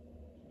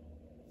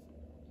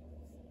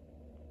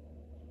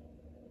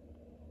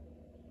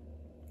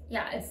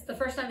yeah, it's the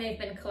first time they've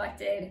been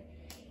collected.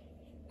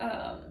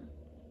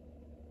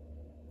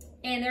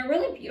 And they're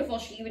really beautiful.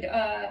 She would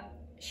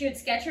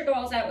sketch her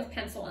dolls out with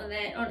pencil and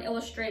then on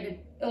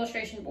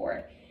illustration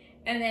board,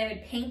 and then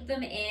would paint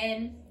them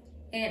in,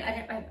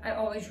 and I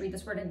always read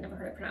this word, I've never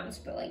heard it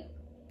pronounced, but like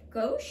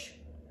gouache,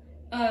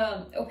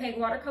 opaque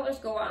watercolors,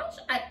 gouache,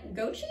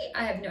 gochi,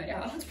 I have no idea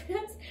how it's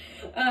pronounced.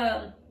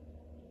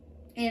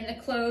 And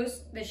the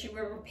clothes that she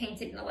wore were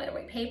painted in a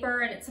light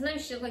paper, and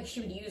sometimes she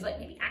would use like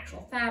maybe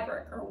actual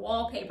fabric or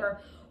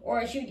wallpaper,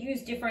 or she would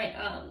use different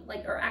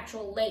or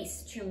actual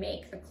lace to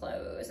make the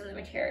clothes and the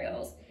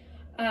materials.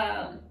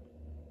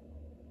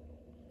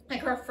 Like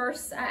her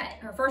first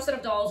set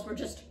of dolls were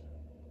just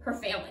her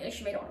family. Like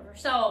she made one of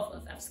herself,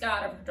 of F.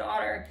 Scott, of her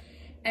daughter,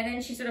 and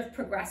then she sort of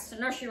progressed to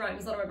nursery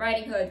rhymes, Little Red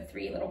Riding Hood, the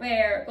Three Little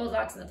Bears,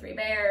 Goldilocks and the Three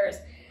Bears.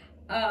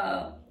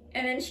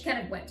 And then she kind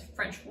of went to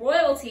French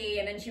royalty,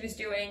 and then she was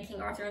doing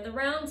King Arthur and the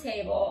Round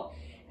Table,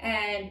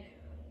 and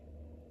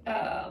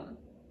I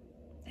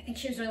think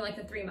she was doing like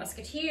the Three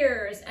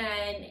Musketeers,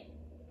 and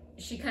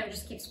she kind of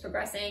just keeps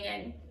progressing,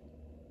 and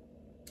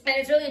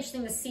it's really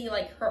interesting to see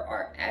like her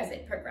art as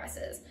it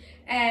progresses.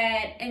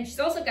 And she's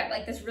also got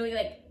like this really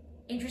like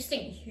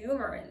interesting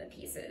humor in the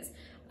pieces.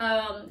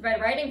 Red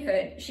Riding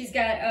Hood, she's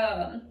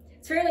got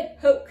it's very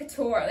like haute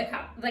couture,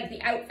 like the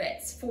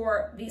outfits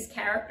for these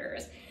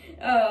characters.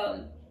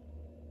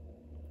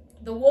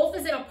 The wolf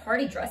is in a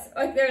party dress.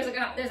 Like there's an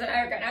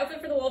outfit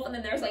for the wolf, and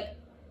then there's like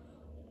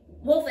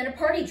wolf in a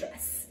party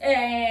dress.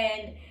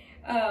 And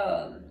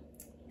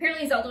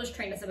apparently Zelda was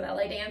trained as a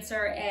ballet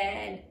dancer,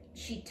 and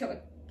she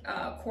took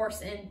a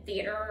course in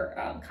theater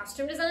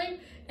costume design,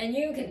 and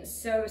you can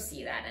so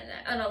see that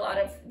in a lot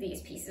of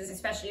these pieces,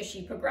 especially as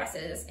she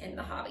progresses in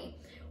the hobby,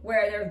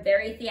 where they're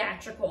very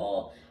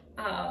theatrical.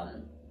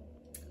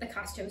 The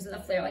costumes and the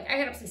flair, like I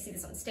could absolutely see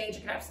this on stage. I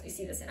could absolutely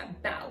see this in a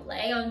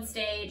ballet on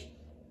stage.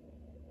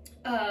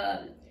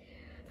 So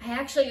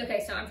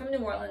I'm from New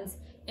Orleans,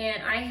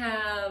 and I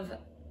have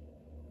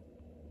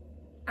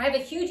a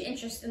huge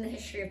interest in the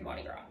history of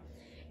Mardi Gras,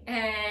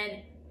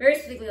 and very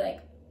specifically like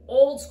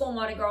old school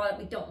Mardi Gras that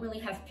we don't really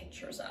have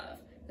pictures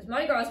of, because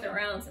Mardi Gras has been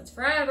around since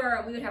forever,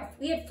 and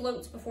we had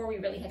floats before we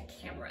really had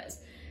cameras.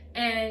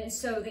 And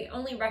so the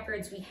only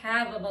records we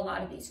have of a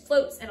lot of these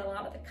floats and a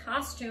lot of the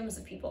costumes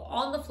of people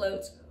on the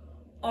floats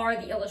are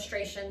the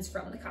illustrations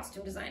from the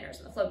costume designers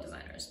and the float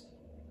designers.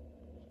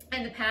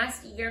 In the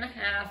past year and a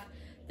half,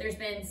 there's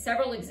been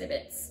several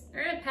exhibits, or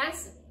in the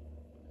past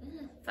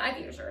 5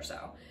 years or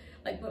so.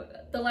 Like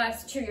the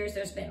last 2 years,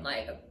 there's been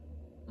like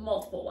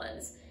multiple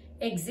ones.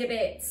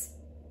 Exhibits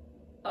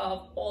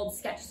of old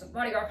sketches of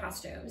Mardi Gras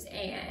costumes,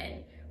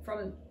 and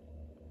from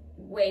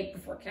way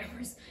before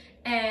cameras.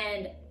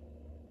 And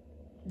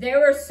there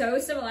were so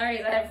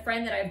similarities. I have a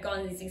friend that I've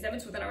gone to these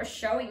exhibits with, and I was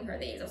showing her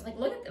these. I was like,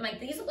 look at them, like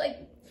these look like,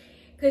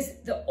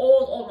 because the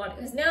old Mardi,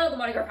 because now the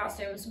Mardi Gras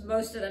costumes,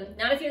 most of them,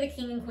 not if you're the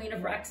king and queen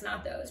of Rex,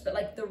 not those, but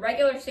like the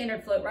regular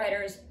standard float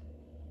riders,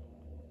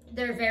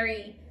 they're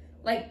very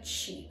like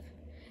cheap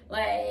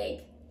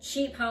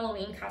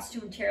Halloween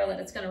costume material that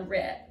it's gonna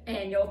rip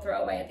and you'll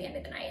throw away at the end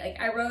of the night. Like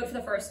I rode for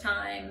the first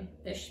time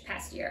this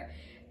past year,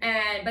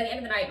 and by the end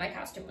of the night, my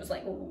costume was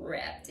like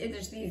ripped.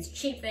 There's these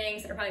cheap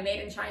things that are probably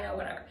made in China,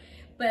 whatever.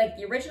 But like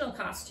the original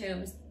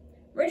costumes,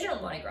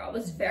 original Mardi Gras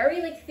was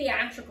very like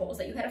theatrical,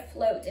 that you had a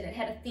float and it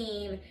had a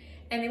theme,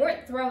 and they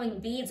weren't throwing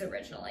beads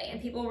originally,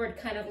 and people were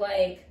kind of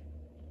like,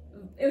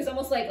 it was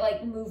almost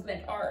like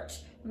moving art,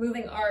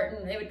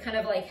 and they would kind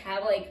of like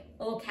have like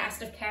a little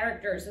cast of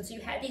characters, and so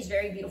you had these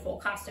very beautiful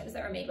costumes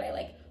that were made by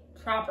like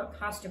proper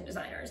costume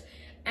designers.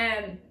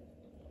 And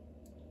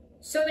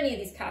so many of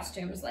these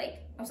costumes,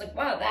 like I was like,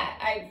 wow,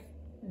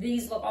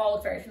 these all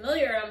look very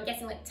familiar, and I'm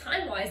guessing like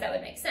time-wise that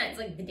would make sense,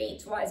 like the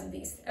dates-wise of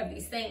these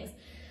things.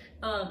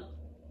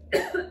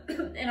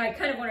 And I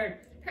kind of wondered,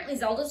 apparently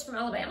Zelda's from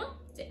Alabama,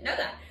 didn't know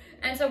that.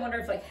 And so I wonder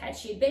if, like, had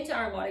she been to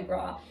our Mardi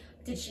Gras,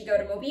 did she go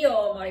to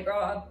Mobile? Mardi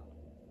Gras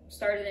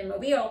started in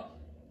Mobile.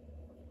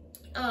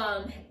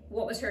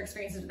 What was her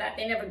experiences with that?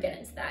 They never get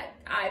into that.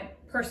 I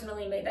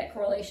personally made that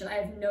correlation. I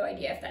have no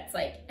idea if that's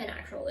like an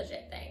actual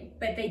legit thing,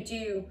 but they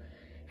do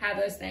have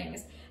those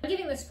things. I'm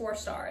giving this 4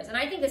 stars, and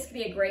I think this could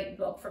be a great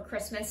book for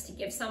Christmas to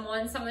give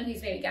someone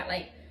who's maybe got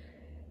like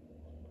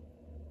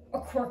a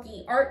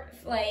quirky art,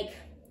 like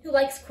who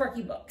likes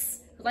quirky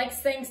books, who likes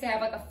things to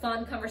have like a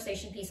fun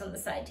conversation piece on the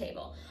side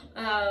table,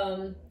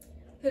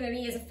 who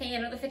maybe is a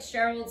fan of the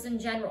Fitzgeralds in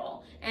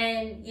general,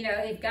 and you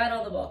know, they've got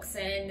all the books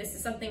and this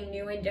is something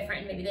new and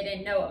different and maybe they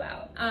didn't know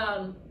about.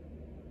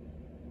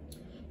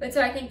 But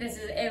so I think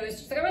it was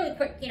just like a really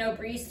quick, you know,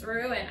 breeze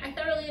through, and I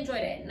thoroughly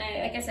enjoyed it, and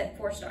like I said,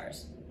 4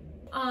 stars.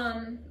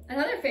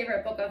 Another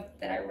favorite book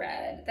that I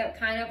read that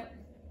kind of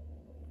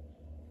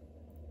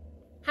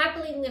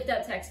happily lived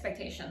up to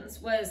expectations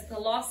was The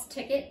Lost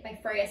Ticket by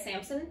Freya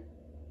Sampson.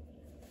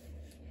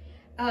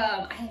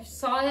 I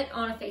saw it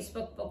on a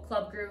Facebook book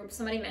club group.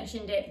 Somebody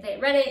mentioned it, they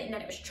read it, and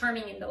that it was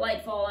charming and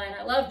delightful, and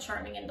I love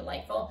charming and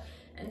delightful.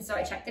 And so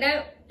I checked it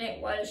out, and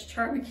it was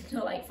charming and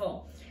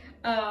delightful.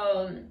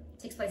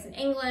 Takes place in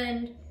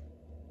England.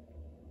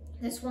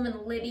 This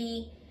woman,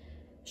 Libby,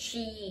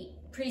 she,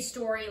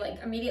 pre-story,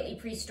 like immediately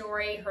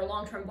pre-story, her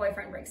long-term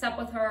boyfriend breaks up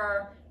with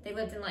her. They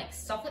lived in like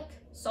Suffolk,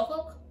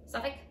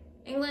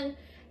 England,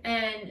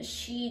 and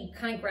she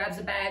kind of grabs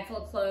a bag full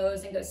of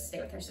clothes and goes to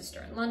stay with her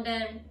sister in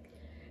London.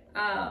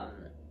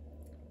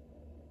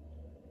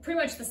 Pretty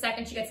much the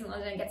second she gets in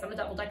London and gets on the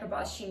double-decker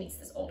bus, she meets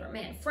this older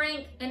man,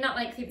 Frank, and not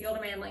like creepy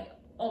older man, like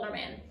older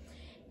man.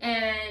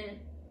 And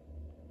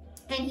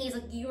he's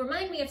like, you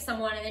remind me of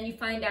someone, and then you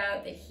find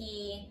out that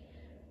he,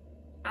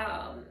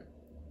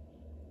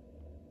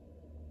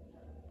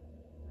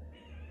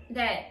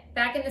 that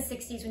back in the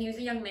 60s when he was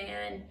a young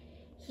man,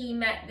 he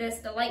met this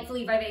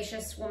delightfully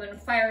vivacious woman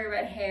with fiery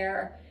red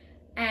hair,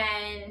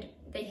 and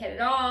they hit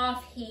it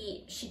off.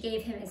 She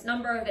gave him his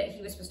number that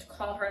he was supposed to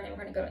call her, and they were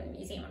going to go to the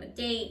museum on a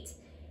date.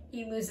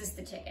 He loses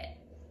the ticket.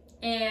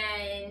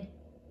 And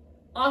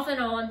off and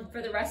on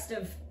for the rest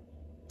of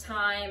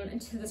time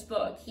into this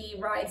book, he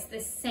rides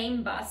this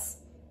same bus,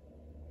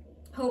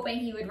 hoping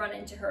he would run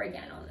into her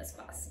again on this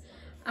bus.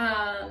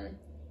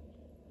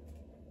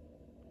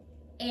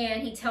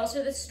 And he tells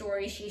her the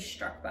story. She's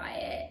struck by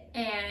it,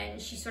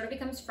 and she sort of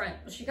becomes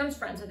friends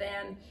with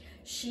him.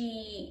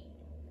 She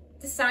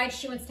decides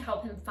she wants to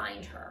help him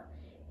find her,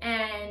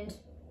 and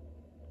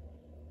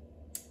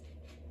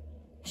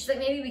she's like,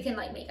 maybe we can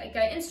like make like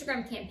an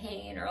Instagram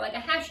campaign or like a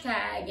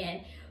hashtag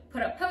and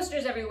put up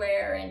posters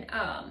everywhere. And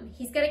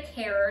he's got a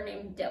carer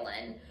named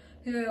Dylan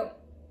who,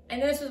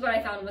 and this was what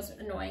I found was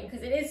annoying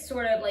because it is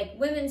sort of like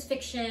women's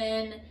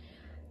fiction,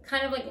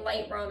 kind of like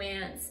light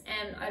romance,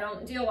 and I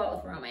don't deal well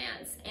with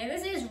romance. And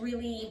this is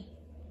really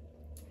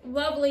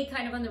lovely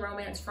kind of on the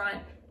romance front,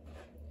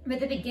 but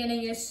the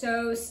beginning is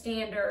so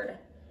standard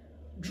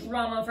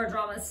drama for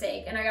drama's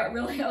sake, and I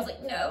was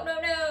like, no,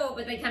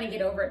 but they kind of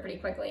get over it pretty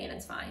quickly and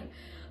it's fine.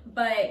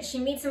 But she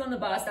meets him on the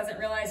bus, doesn't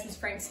realize he's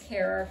Frank's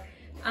carer.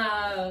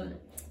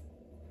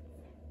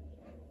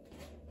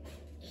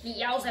 He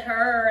yells at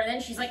her, and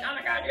then she's like, oh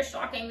my god, you're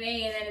stalking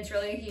me, and then it's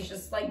really, he's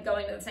just like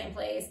going to the same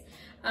place.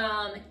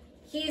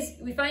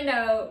 We find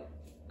out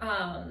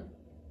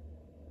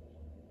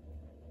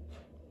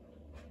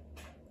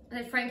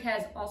that Frank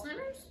has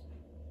Alzheimer's,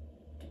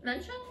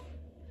 dementia,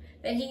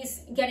 that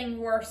he's getting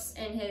worse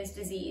in his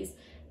disease,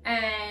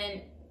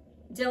 and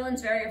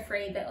Dylan's very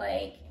afraid that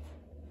like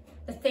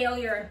the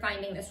failure in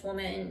finding this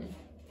woman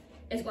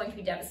is going to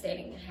be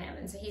devastating to him,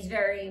 and so he's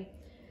very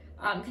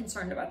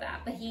concerned about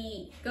that. But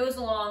he goes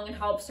along and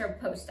helps her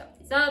post stuff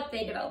up.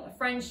 They develop a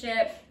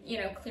friendship, you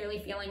know, clearly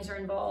feelings are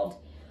involved.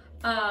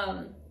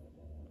 And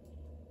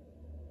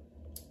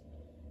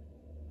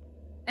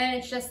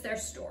it's just their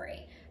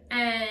story.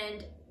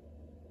 And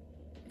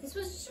it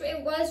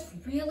was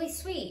really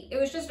sweet. It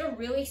was just a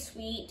really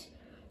sweet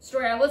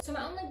story. So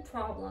my only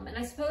problem, and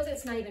I suppose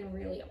it's not even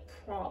really a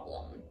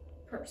problem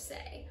per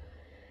se,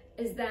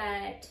 is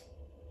that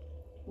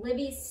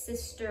Libby's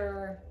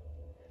sister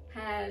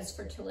has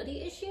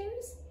fertility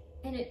issues,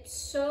 and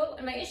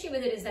my issue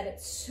with it is that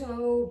it's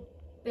so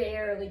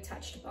barely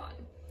touched upon.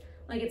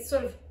 Like, it's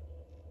sort of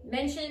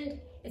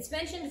mentioned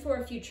for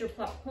a future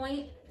plot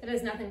point that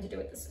has nothing to do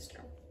with the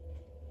sister.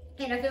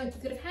 And I feel like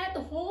you could have had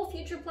the whole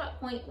future plot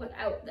point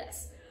without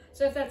this.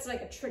 So if that's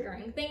like a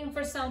triggering thing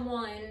for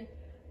someone,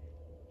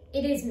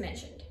 it is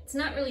mentioned. It's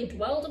not really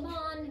dwelled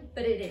upon,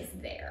 but it is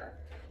there.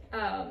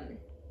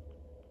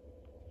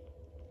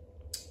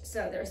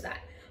 So there's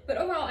that. But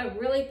overall, I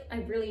really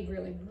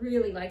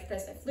liked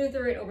this. I flew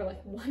through it over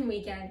like one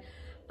weekend.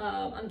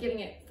 I'm giving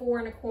it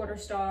 4.25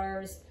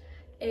 stars.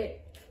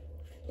 It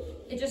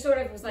just sort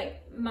of was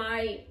like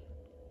my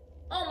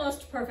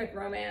almost perfect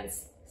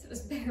romance. It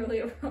was barely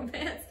a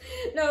romance.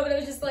 No, but it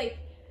was just like,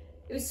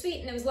 it was sweet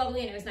and it was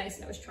lovely and it was nice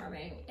and it was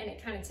charming, and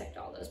it kind of ticked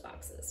all those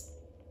boxes.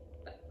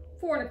 But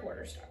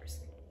 4.25 stars.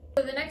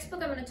 So the next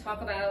book I'm going to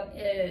talk about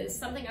is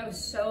something I was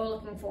so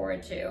looking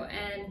forward to,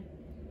 and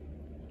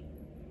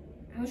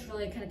I was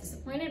really kind of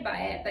disappointed by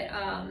it, but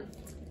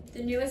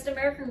the newest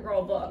American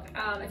Girl book,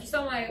 if you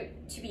saw my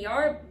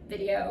TBR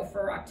video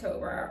for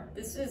October,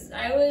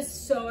 I was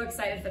so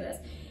excited for this.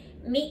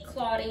 Meet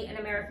Claudie, an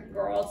American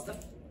Girl.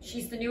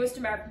 She's the newest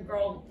American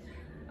Girl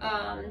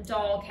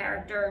doll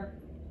character.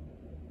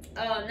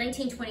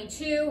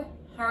 1922,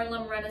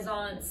 Harlem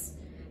Renaissance,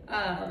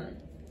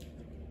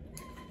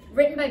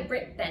 written by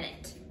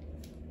Bennett.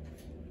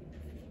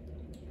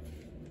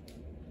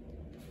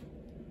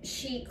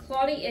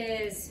 Claudie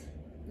is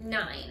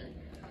 9.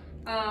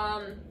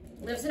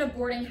 Lives in a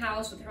boarding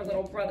house with her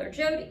little brother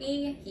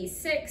Jody. He's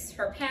 6,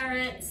 her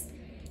parents,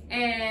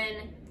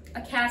 and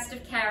a cast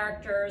of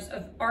characters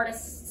of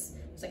artists.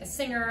 There's like a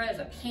singer, there's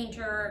a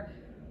painter.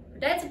 Her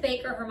dad's a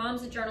baker, her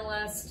mom's a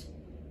journalist.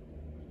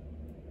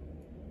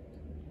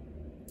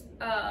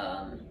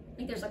 I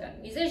think there's like a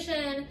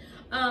musician,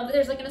 but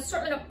there's like an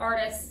assortment of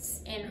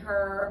artists in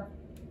her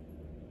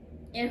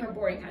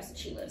boarding house that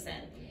she lives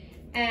in.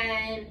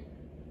 And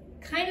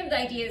kind of the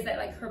idea is that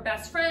like her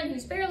best friend,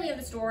 who's barely in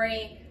the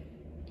story,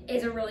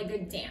 is a really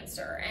good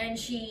dancer, and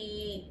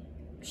she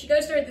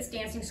goes through this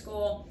dancing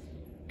school.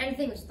 And the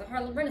thing was the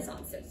Harlem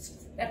Renaissance.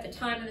 At the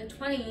time in the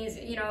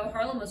 20s, you know,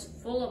 Harlem was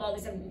full of all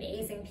these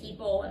amazing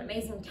people and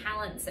amazing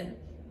talents, and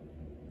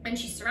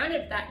she's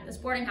surrounded with that in this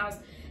boarding house.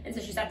 And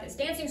so she's at this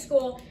dancing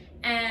school,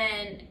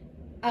 and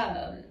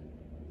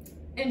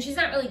she's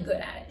not really good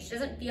at it. She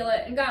doesn't feel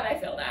it, and God, I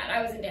feel that.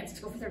 I was in dancing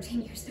school for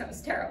 13 years, and I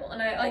was terrible.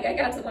 And I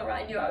got to the point where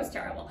I knew I was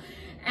terrible.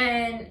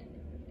 And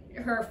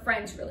her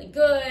friend's really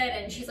good,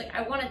 and she's like,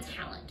 I want a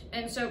talent.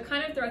 And so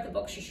kind of throughout the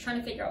book, she's trying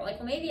to figure out like,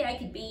 well, maybe I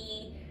could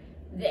be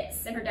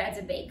this. And her dad's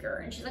a baker,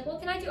 and she's like, well,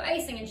 can I do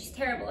icing? And she's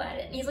terrible at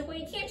it. And he's like, well,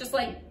 you can't just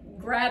like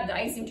grab the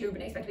icing tube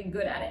and expect to be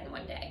good at it in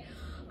one day.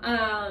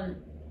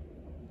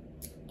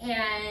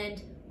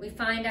 And we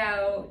find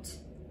out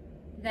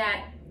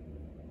that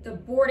the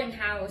boarding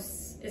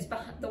house is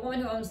behind, the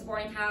woman who owns the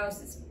boarding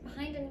house is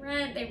behind in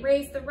rent. They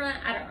raised the rent,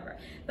 I don't remember,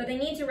 but they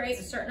need to raise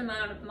a certain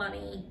amount of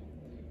money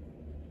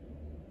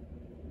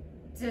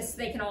so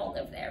they can all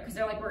live there, because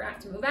they're like, we're gonna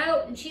have to move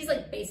out. And she's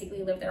like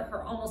basically lived there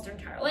almost her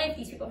entire life.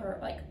 These people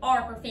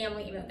are her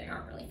family, even though they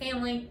aren't really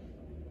family.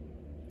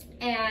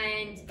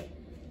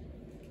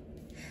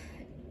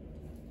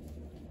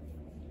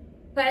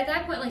 But at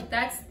that point, like,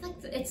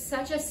 it's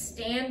such a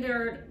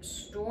standard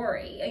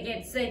story. Like,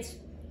 it's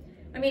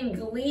I mean,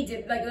 Glee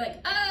did, like,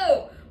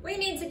 oh, we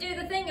need to do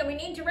the thing and we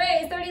need to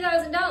raise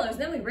 $30,000.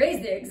 Then we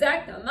raise the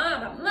exact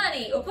amount of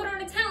money. We'll put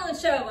on a talent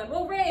show and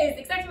we'll raise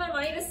the exact amount of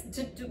money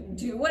to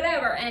do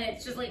whatever. And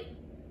it's just like,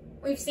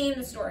 we've seen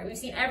the story. We've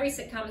seen every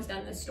sitcom has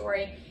done this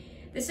story.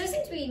 This does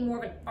seem to be more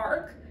of an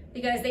arc,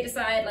 because they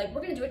decide, like,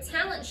 we're going to do a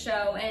talent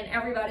show, and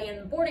everybody in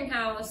the boarding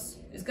house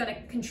is going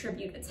to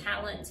contribute a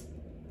talent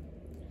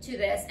to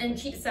this. And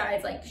she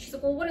decides, like, she's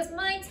like, well, what is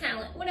my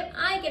talent? What am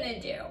I going to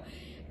do?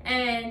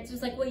 And it's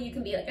just like, well, you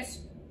can be like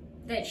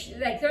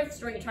like throughout the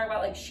story, you talk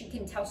about, like, she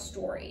can tell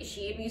stories.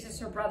 She amuses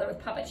her brother with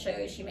puppet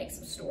shows. She makes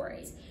some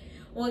stories.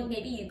 Well,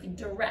 maybe you could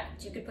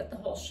direct. You could put the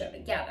whole show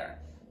together.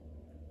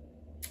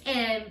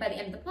 And by the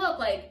end of the book,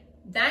 like,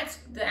 that's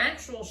the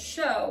actual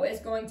show is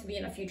going to be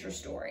in a future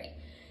story.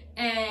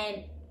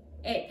 And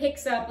it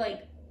picks up,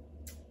 like,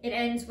 it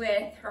ends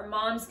with her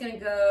mom's going to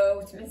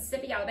go to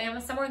Mississippi,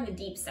 Alabama, somewhere in the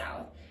deep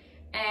south.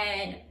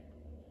 And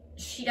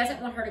she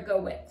doesn't want her to go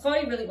with.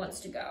 Claudie really wants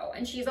to go.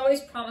 And she's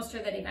always promised her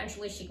that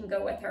eventually she can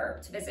go with her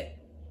to visit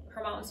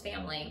her mom's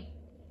family.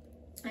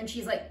 And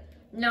she's like,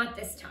 not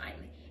this time.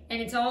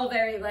 And it's all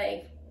very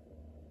like,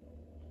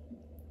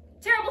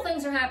 terrible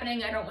things are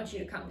happening. I don't want you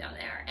to come down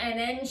there. And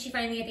then she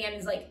finally at the end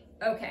is like,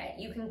 okay,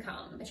 you can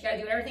come, but you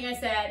gotta do everything I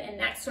said. And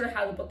that's sort of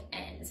how the book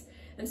ends.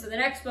 And so the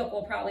next book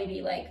will probably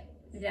be like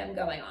them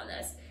going on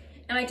this.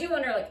 And I do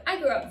wonder, like, I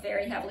grew up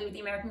very heavily with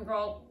the American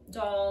Girl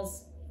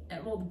dolls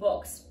and all the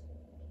books.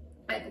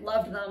 I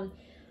loved them.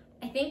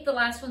 I think the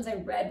last ones I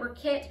read were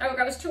Kit. Oh,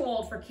 I was too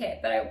old for Kit,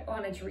 but I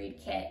wanted to read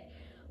Kit.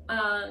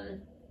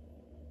 And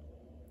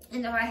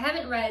though I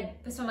haven't read,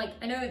 so I'm like,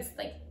 I know it's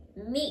like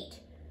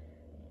Meet,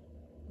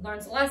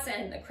 learns a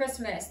lesson, the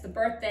Christmas, the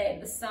birthday,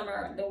 the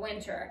summer, the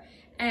winter.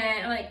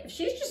 And I'm like, if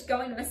she's just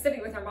going to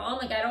Mississippi with her mom,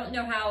 like, I don't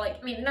know how,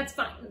 like, I mean, that's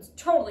fine. It's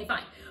totally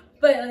fine.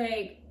 But,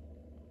 like,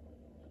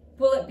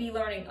 will it be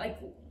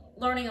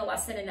learning a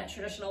lesson in that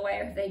traditional way,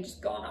 or have they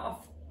just gone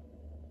off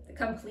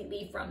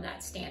completely from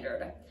that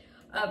standard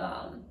of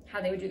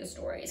how they would do the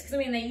stories? Because, I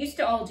mean, they used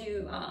to all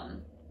do,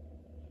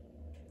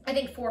 I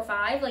think 4 or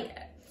 5. Like,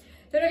 I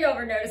don't know if y'all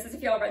ever noticed this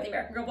if y'all read the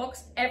American Girl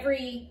books.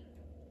 Every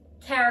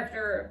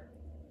character,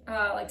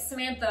 like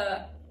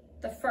Samantha,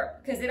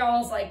 because it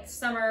all is like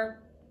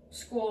summer,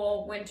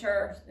 school,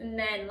 winter, and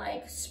then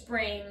like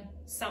spring,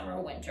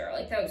 summer, winter,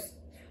 like those.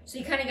 So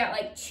you kind of got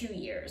like 2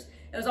 years.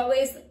 It was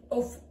always,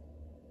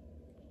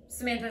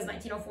 Samantha's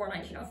 1904,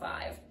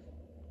 1905.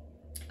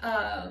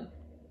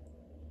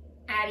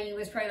 Addie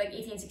was probably like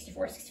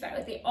 1864, 65.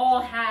 Like they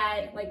all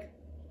had like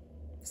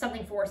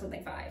something 4,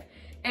 something 5.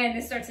 And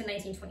this starts in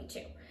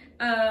 1922.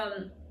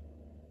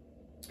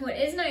 what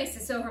is nice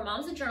is, so her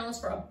mom's a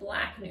journalist for a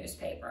black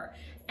newspaper,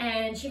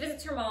 and she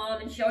visits her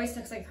mom, and she always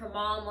looks like her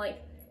mom,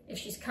 like if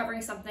she's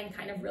covering something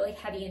kind of really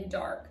heavy and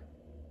dark,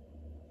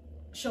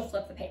 she'll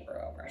flip the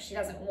paper over. She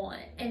doesn't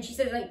want it. And she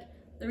says, like,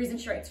 the reason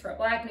she writes for a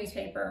black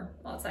newspaper,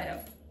 well, outside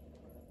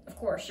of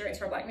course, she writes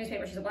for a black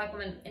newspaper. She's a black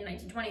woman in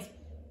 1920s.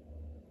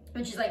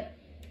 And she's like,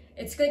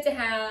 it's good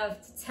to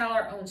tell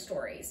our own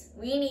stories.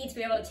 We need to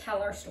be able to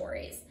tell our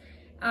stories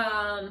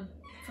from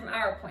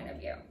our point of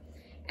view.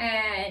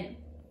 And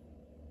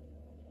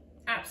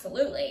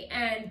absolutely.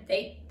 And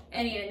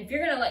if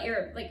you're gonna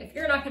if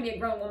you're not gonna be a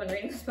grown woman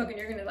reading this book and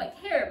you're gonna like,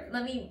 here,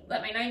 let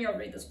my 9-year-old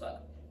read this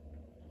book.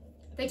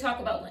 They talk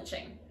about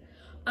lynching.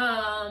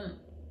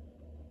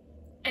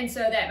 And so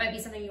that might be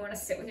something you want to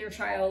sit with your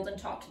child and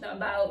talk to them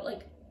about.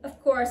 Like, of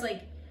course,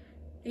 like,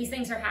 these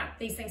things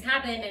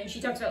happen. And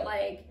she talks about,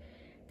 like,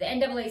 the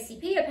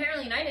NAACP,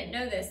 apparently, and I didn't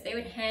know this, they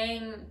would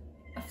hang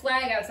a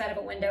flag outside of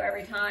a window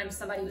every time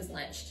somebody was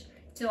lynched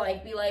to,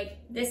 like, be like,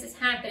 this is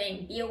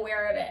happening, be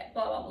aware of it,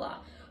 blah, blah, blah.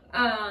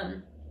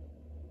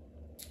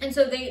 And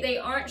so they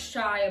aren't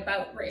shy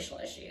about racial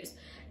issues.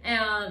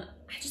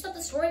 I just thought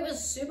the story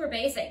was super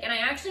basic, and I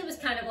actually was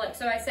kind of like,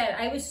 so I said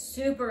I was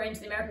super into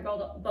the American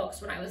Girl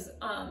books when I was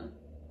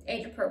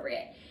age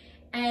appropriate,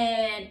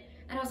 and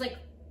I was like,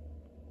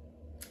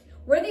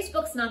 were these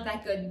books not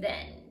that good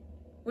then?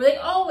 Were they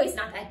always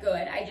not that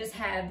good? I just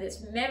have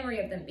this memory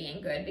of them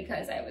being good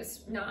because I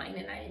was 9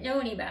 and I didn't know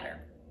any better.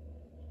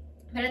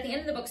 But at the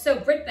end of the book, so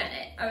Brit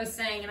Bennett, I was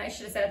saying, and I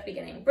should have said at the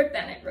beginning, Brit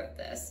Bennett wrote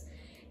this,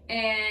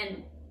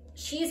 and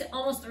she's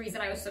almost the reason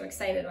I was so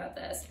excited about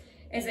this.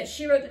 Is that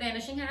she wrote The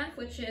Vanishing Half,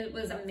 which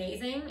was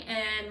amazing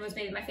and was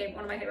maybe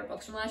one of my favorite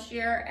books from last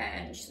year,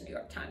 and she's a New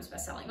York Times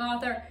bestselling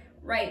author,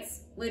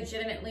 writes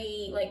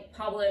legitimately, like,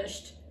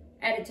 published,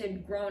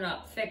 edited,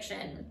 grown-up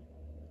fiction,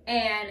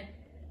 and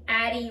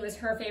Addie was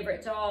her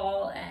favorite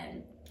doll,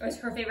 and it was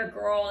her favorite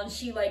girl, and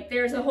she, like,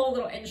 there's a whole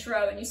little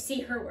intro, and you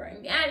see her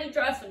wearing the Addie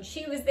dress when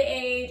she was the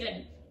age,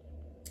 and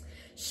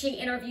she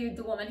interviewed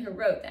the woman who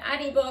wrote the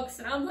Addie books,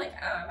 and I'm like,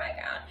 oh my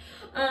God.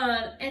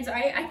 And so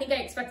I think I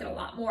expected a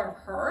lot more of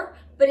her,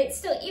 but it's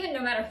still, even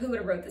no matter who would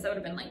have wrote this, I would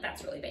have been like,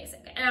 that's really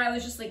basic. And I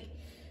was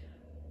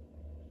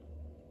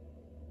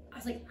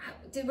like,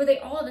 were they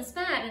all this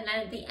bad? And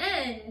then at the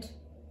end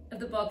of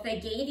the book, they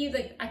gave you,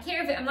 like,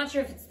 I'm not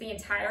sure if it's the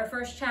entire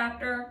first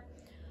chapter,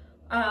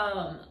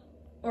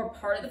 or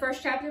part of the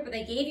first chapter, but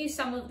they gave you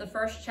some of the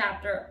first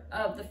chapter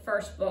of the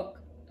first book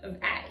of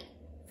Addie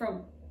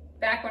from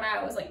back when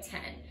I was like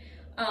 10.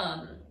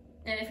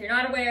 And if you're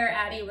not aware,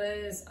 Addie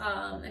was,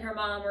 and her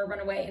mom were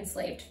runaway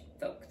enslaved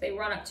folk. They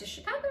run up to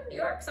Chicago, New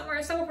York, somewhere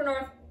up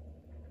north,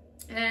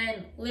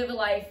 and live a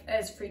life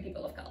as free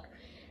people of color.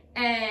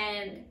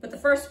 But the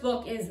first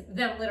book is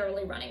them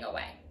literally running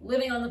away,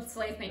 living on the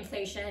slave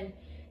plantation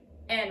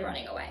and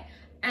running away.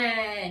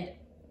 And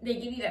they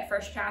give you that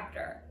first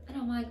chapter, and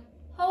I'm like,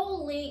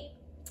 holy,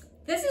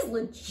 this is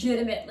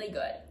legitimately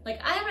good.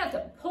 Like, I don't have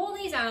to pull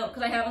these out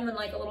because I have them in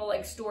like a little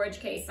like storage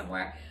case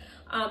somewhere.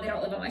 They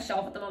don't live on my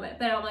shelf at the moment,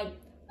 but I'm like,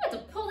 I have to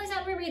pull these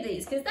out and reread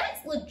these because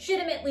that's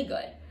legitimately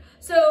good.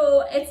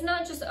 So it's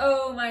not just,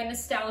 oh, my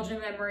nostalgia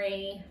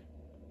memory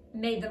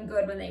made them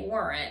good when they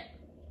weren't.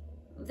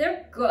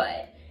 They're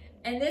good.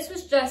 And this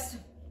was just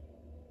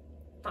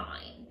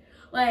fine.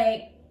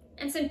 Like,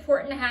 it's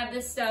important to have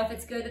this stuff.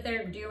 It's good that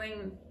they're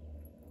doing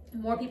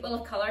more people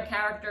of color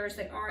characters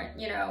that aren't,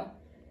 you know,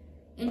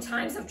 in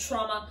times of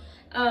trauma.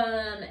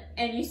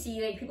 And you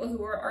see like people who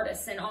were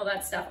artists and all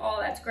that stuff. All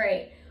that's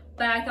great.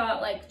 But I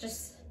thought, like,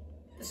 just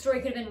the story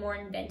could have been more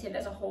inventive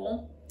as a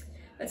whole.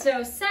 But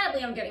so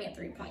sadly, I'm giving it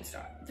 3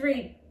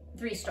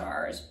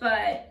 stars.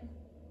 But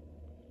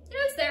you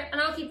know, it's there, and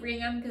I'll keep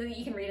reading them because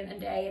you can read it in a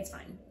day. It's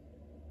fine.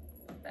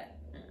 But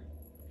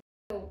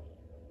so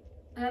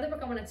another book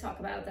I want to talk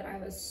about that I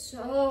was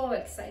so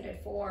excited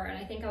for, and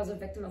I think I was a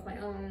victim of my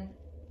own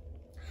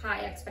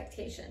high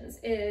expectations,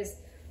 is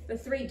The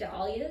Three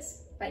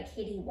Dahlias by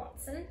Katy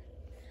Watson.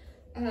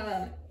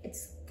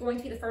 It's going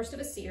to be the first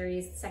of a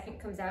series. The second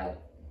comes out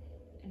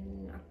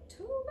in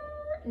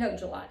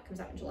July. It comes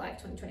out in July of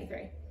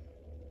 2023.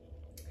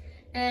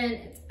 And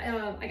it's,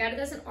 I got it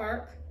as an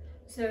ARC.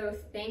 So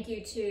thank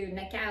you to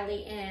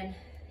NetGalley and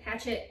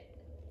Hatchet.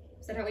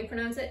 Is that how we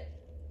pronounce it?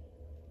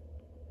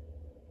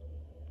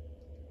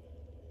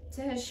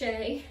 To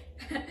Hashay.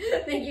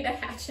 Thank you to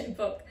Hatchet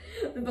Book,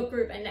 the book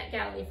group, and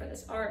NetGalley for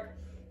this ARC.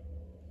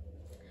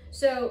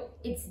 So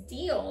its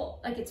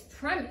deal, like its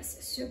premise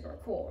is super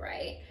cool,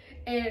 right?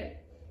 And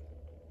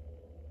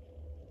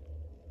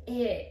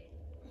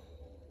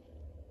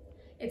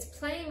it's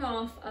playing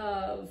off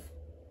of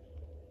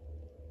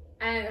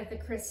Agatha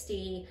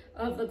Christie,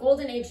 of the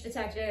Golden Age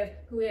detective,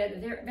 who is a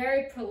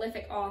very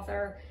prolific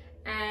author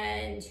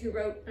and who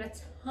wrote a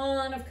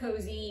ton of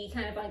cozy,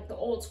 kind of like the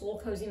old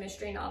school cozy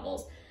mystery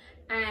novels.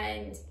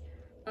 And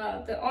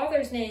the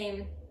author's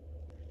name,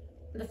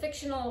 the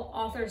fictional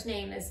author's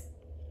name is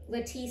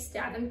Lettice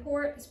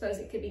Davenport. I suppose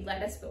it could be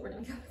Lettuce, but we're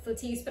gonna go with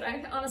Lettice. But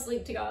I honestly,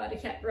 to God, I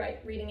kept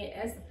reading it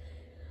as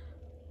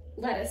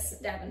Lettuce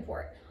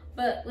Davenport.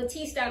 But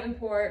Lettice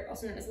Davenport,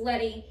 also known as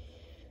Letty,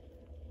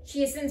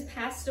 she has since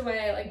passed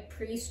away, like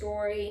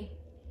pre-story.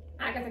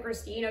 Agatha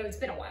Christie, you know, it's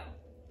been a while.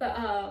 But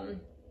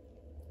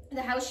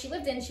the house she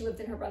lived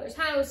in her brother's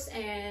house,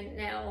 and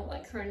now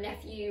like her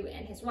nephew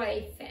and his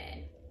wife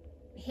and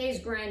his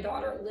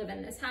granddaughter live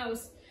in this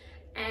house,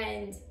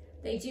 and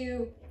they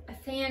do a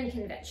fan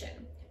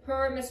convention.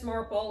 Her Miss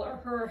Marple, or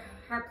her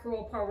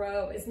Hercule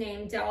Poirot, is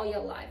named Dahlia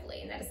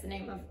Lively, and that is the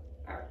name of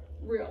our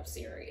real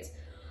series.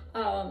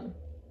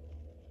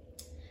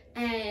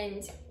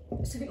 And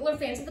so people are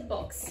fans of the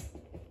books.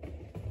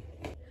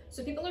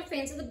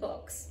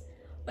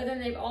 But then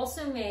they've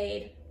also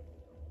made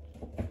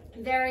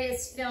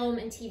various film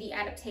and TV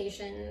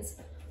adaptations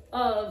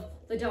of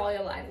the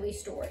Dahlia Lively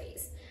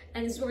stories.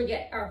 And this is where we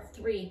get our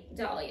 3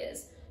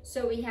 Dahlias.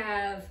 So we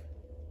have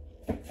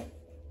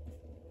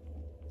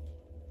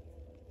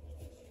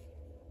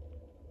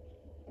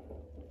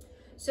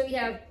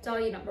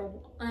Dahlia number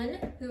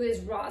 1, who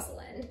is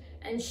Rosalind,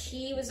 and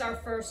she was our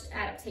first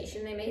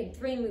adaptation. They made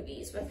 3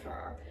 movies with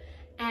her.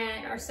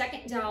 And our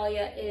second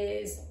Dahlia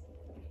is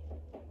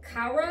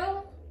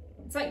Caro.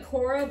 It's like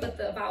Cora, but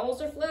the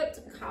vowels are flipped,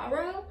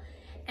 Caro.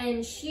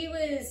 And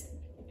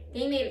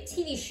they made a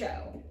TV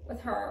show with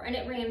her, and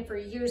it ran for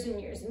years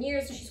and years and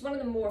years, so she's one of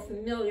the more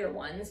familiar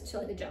ones to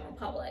like the general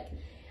public.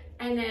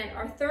 And then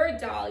our third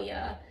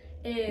Dahlia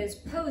is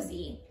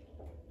Posey,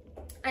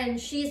 and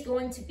she's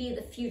going to be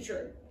the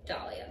future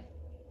Dahlia.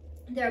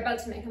 They're about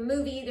to make a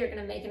movie. They're going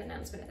to make an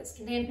announcement at this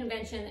fan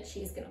convention that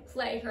she's going to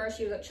play her.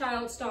 She was a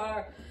child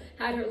star,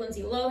 had her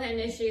Lindsay Lohan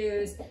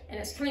issues,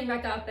 and is coming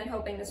back up and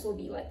hoping this will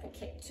be like the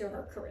kick to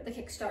her career, the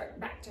kickstart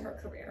back to her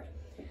career.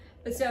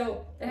 But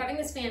so they're having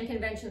this fan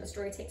convention. The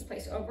story takes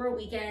place over a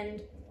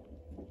weekend,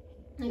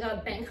 like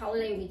a bank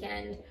holiday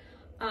weekend.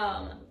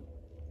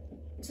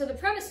 So the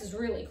premise is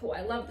really cool.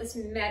 I love this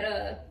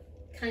meta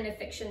kind of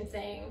fiction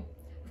thing.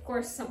 Of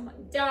course,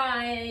 someone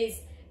dies,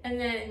 and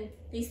then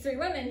these 3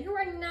 women, who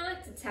are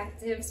not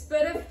detectives,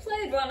 but have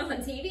played one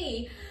on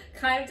TV,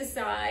 kind of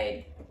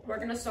decide, we're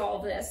gonna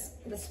solve this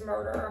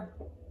murder,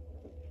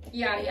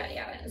 yada, yada,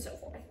 yada, and so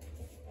forth.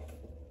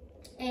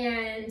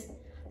 And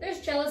there's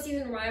jealousies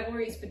and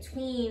rivalries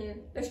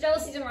between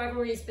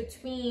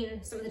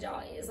some of the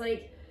Dahlias.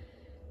 Like,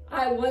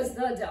 I was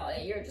the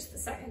Dahlia, you're just the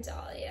second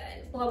Dahlia,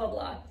 and blah, blah,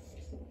 blah.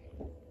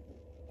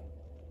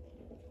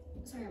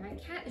 Sorry, my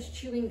cat is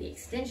chewing the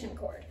extension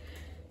cord.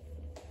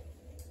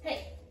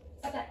 Hey,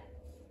 stop that.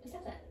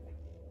 Stop that.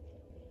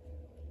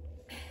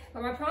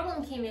 But my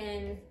problem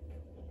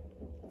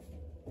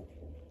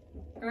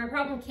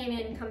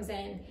comes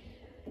in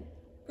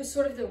was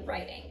sort of the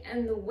writing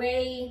and the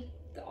way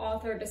the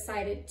author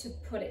decided to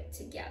put it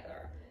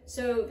together.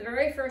 So the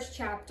very first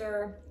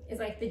chapter is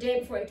like the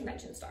day before the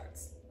convention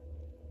starts.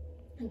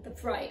 Like the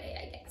Friday,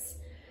 I guess.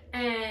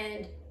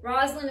 And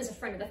Rosalind is a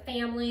friend of the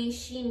family.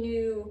 She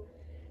knew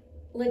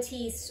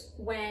Lettice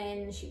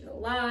when she was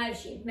alive.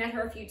 She had met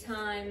her a few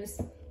times.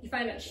 You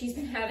find out she's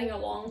been having a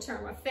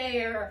long-term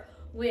affair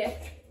with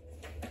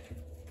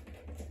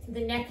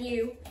the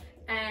nephew,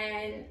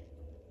 and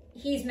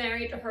he's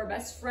married to her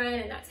best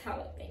friend, and that's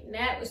how they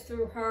met, was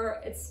through her.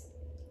 It's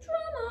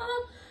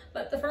drama.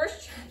 But the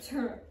first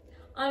chapter,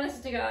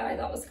 honest to God, I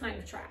thought was kind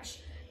of trash.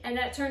 And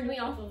that turned me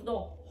off of the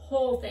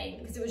whole thing,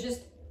 because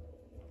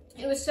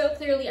it was so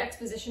clearly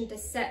exposition to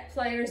set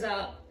players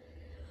up.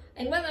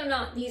 And whether or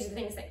not these are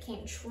things that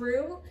came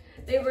true,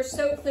 they were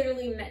so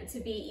clearly meant to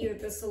be either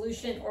the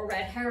solution or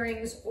red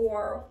herrings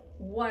or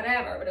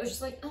whatever. But it was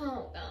just like,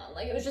 oh God,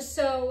 like it was just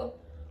so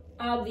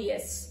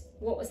obvious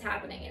what was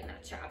happening in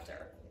that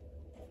chapter.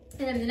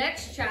 And then the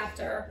next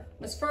chapter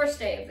was first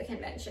day of the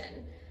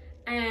convention,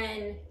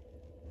 and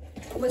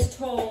was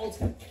told,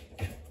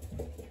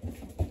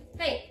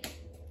 hey,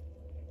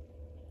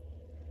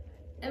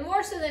 and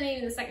more so than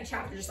even the second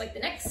chapter, just like the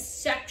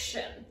next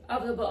section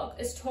of the book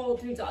is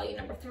told through Dahlia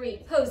number 3,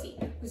 Posey,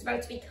 who's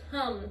about to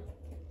become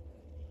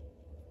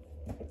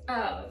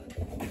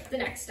the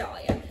next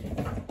Dahlia.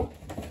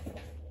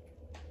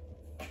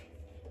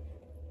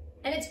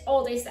 And it's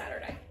all day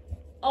Saturday,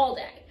 all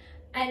day.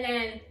 And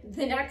then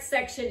the next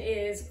section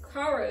is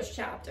Caro's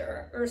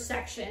chapter or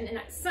section, and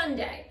that's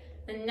Sunday,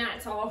 and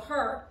that's all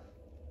her.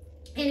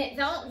 And it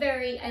felt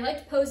very, I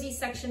liked Posey's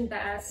section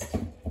best,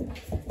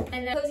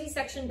 and then Posey's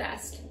section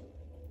best,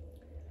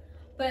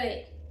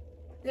 but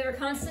they were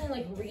constantly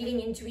like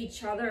reading into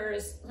each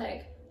other's,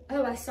 like,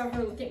 oh, I saw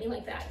her look at me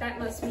like that, that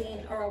must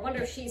mean, or I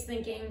wonder if she's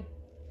thinking,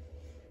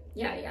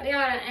 yada, yada,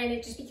 yada. And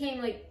it just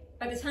became like,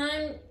 by the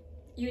time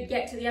you would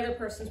get to the other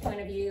person's point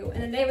of view,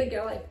 and then they would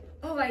go like,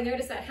 oh, I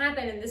noticed that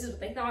happened, and this is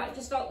what they thought, it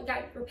just felt,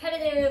 got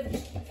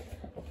repetitive.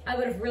 I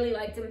would have really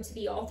liked them to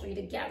be all 3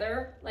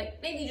 together,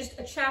 like maybe just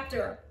a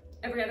chapter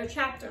every other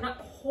chapter, not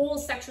whole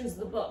sections of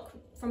the book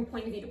from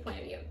point of view to point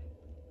of view.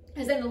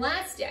 Because then the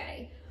last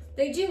day,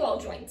 they do all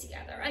join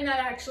together, and that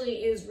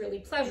actually is really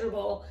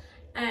pleasurable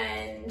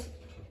and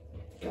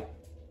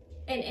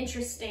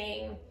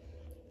interesting,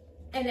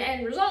 and the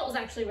end result was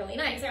actually really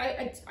nice.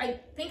 I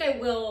think I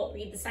will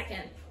read the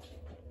second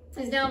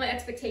Because now my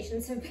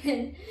expectations have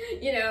been,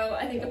 you know,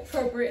 I think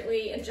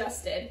appropriately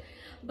adjusted.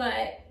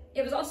 But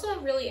it was also a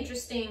really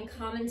interesting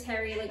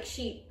commentary. Like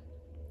she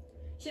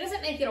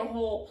doesn't make it a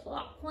whole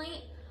plot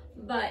point,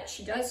 but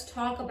she does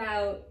talk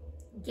about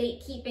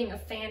gatekeeping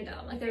of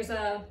fandom. Like there's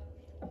a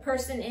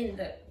person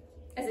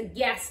as a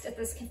guest at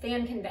this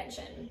fan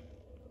convention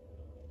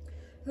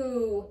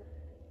who's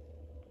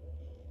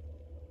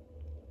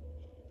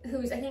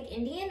I think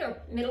Indian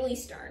or Middle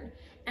Eastern,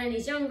 and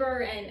he's younger,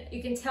 and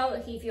you can tell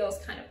that he feels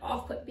kind of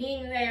off-put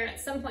being there. And at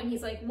some point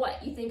he's like,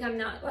 what, you think I'm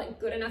not like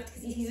good enough?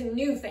 Because he's a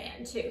new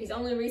fan too. He's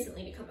only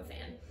recently become a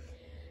fan.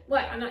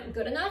 What, I'm not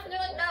good enough? And they're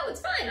like, no, it's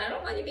fine. I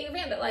don't mind you being a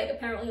fan. But like,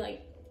 apparently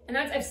like, and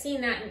I've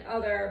seen that in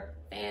other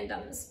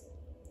fandoms,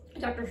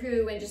 Doctor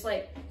Who, and just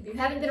like, if you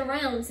haven't been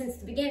around since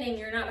the beginning,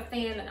 you're not a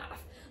fan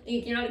enough.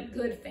 You're not a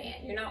good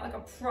fan. You're not like a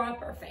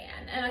proper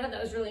fan. And I thought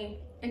that was really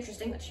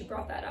interesting that she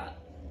brought that up.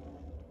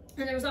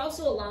 And there was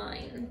also a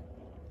line,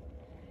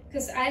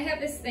 because I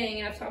have this thing,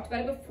 and I've talked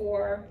about it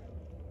before,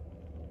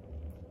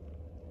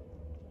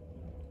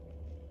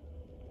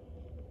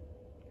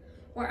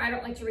 where I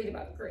don't like to read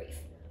about grief,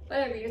 but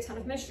I read a ton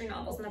of mystery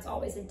novels, and that's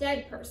always a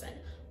dead person.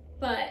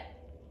 But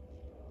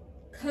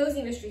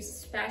cozy mysteries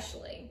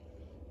especially,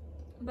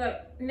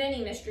 but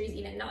many mysteries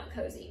even not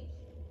cozy,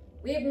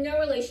 we have no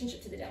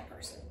relationship to the dead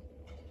person.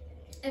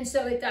 And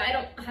so I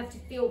don't have to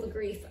feel the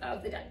grief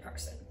of the dead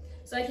person.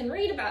 So I can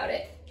read about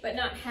it, but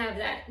not have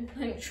that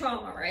kind of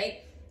trauma,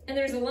 right? And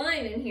there's a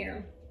line in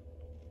here: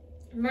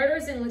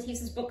 murders in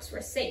Latifah's books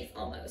were safe,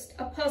 almost.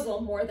 A puzzle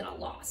more than a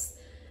loss.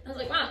 And I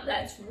was like, wow,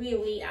 that's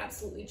really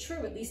absolutely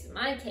true, at least in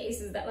my case,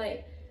 is that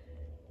like,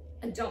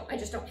 I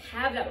just don't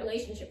have that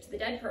relationship to the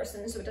dead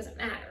person, so it doesn't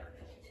matter.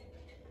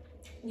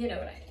 You know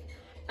what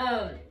I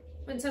mean?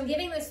 And so I'm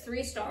giving this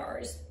 3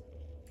 stars.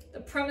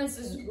 The premise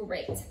is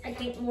great. I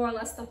think more or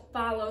less the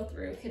follow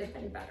through could have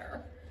been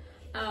better.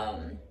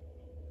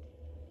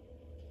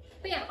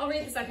 But yeah, I'll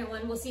read the second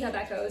one. We'll see how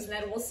that goes, and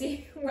then we'll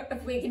see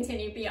if we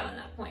continue beyond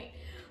that point.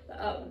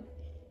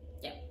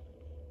 Yeah.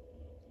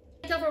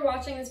 Thank you for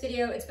watching this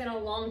video. It's been a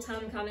long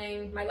time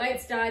coming. My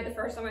lights died the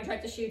first time I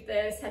tried to shoot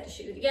this, had to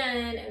shoot it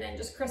again, and then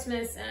just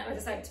Christmas, and I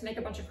decided to make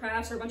a bunch of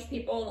crafts for a bunch of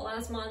people in the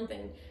last month,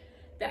 and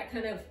that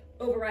kind of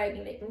override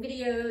me making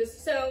videos.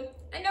 So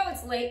I know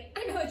it's late,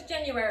 I know it's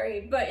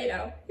January, but you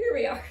know, here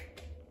we are.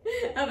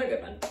 Have a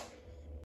good one.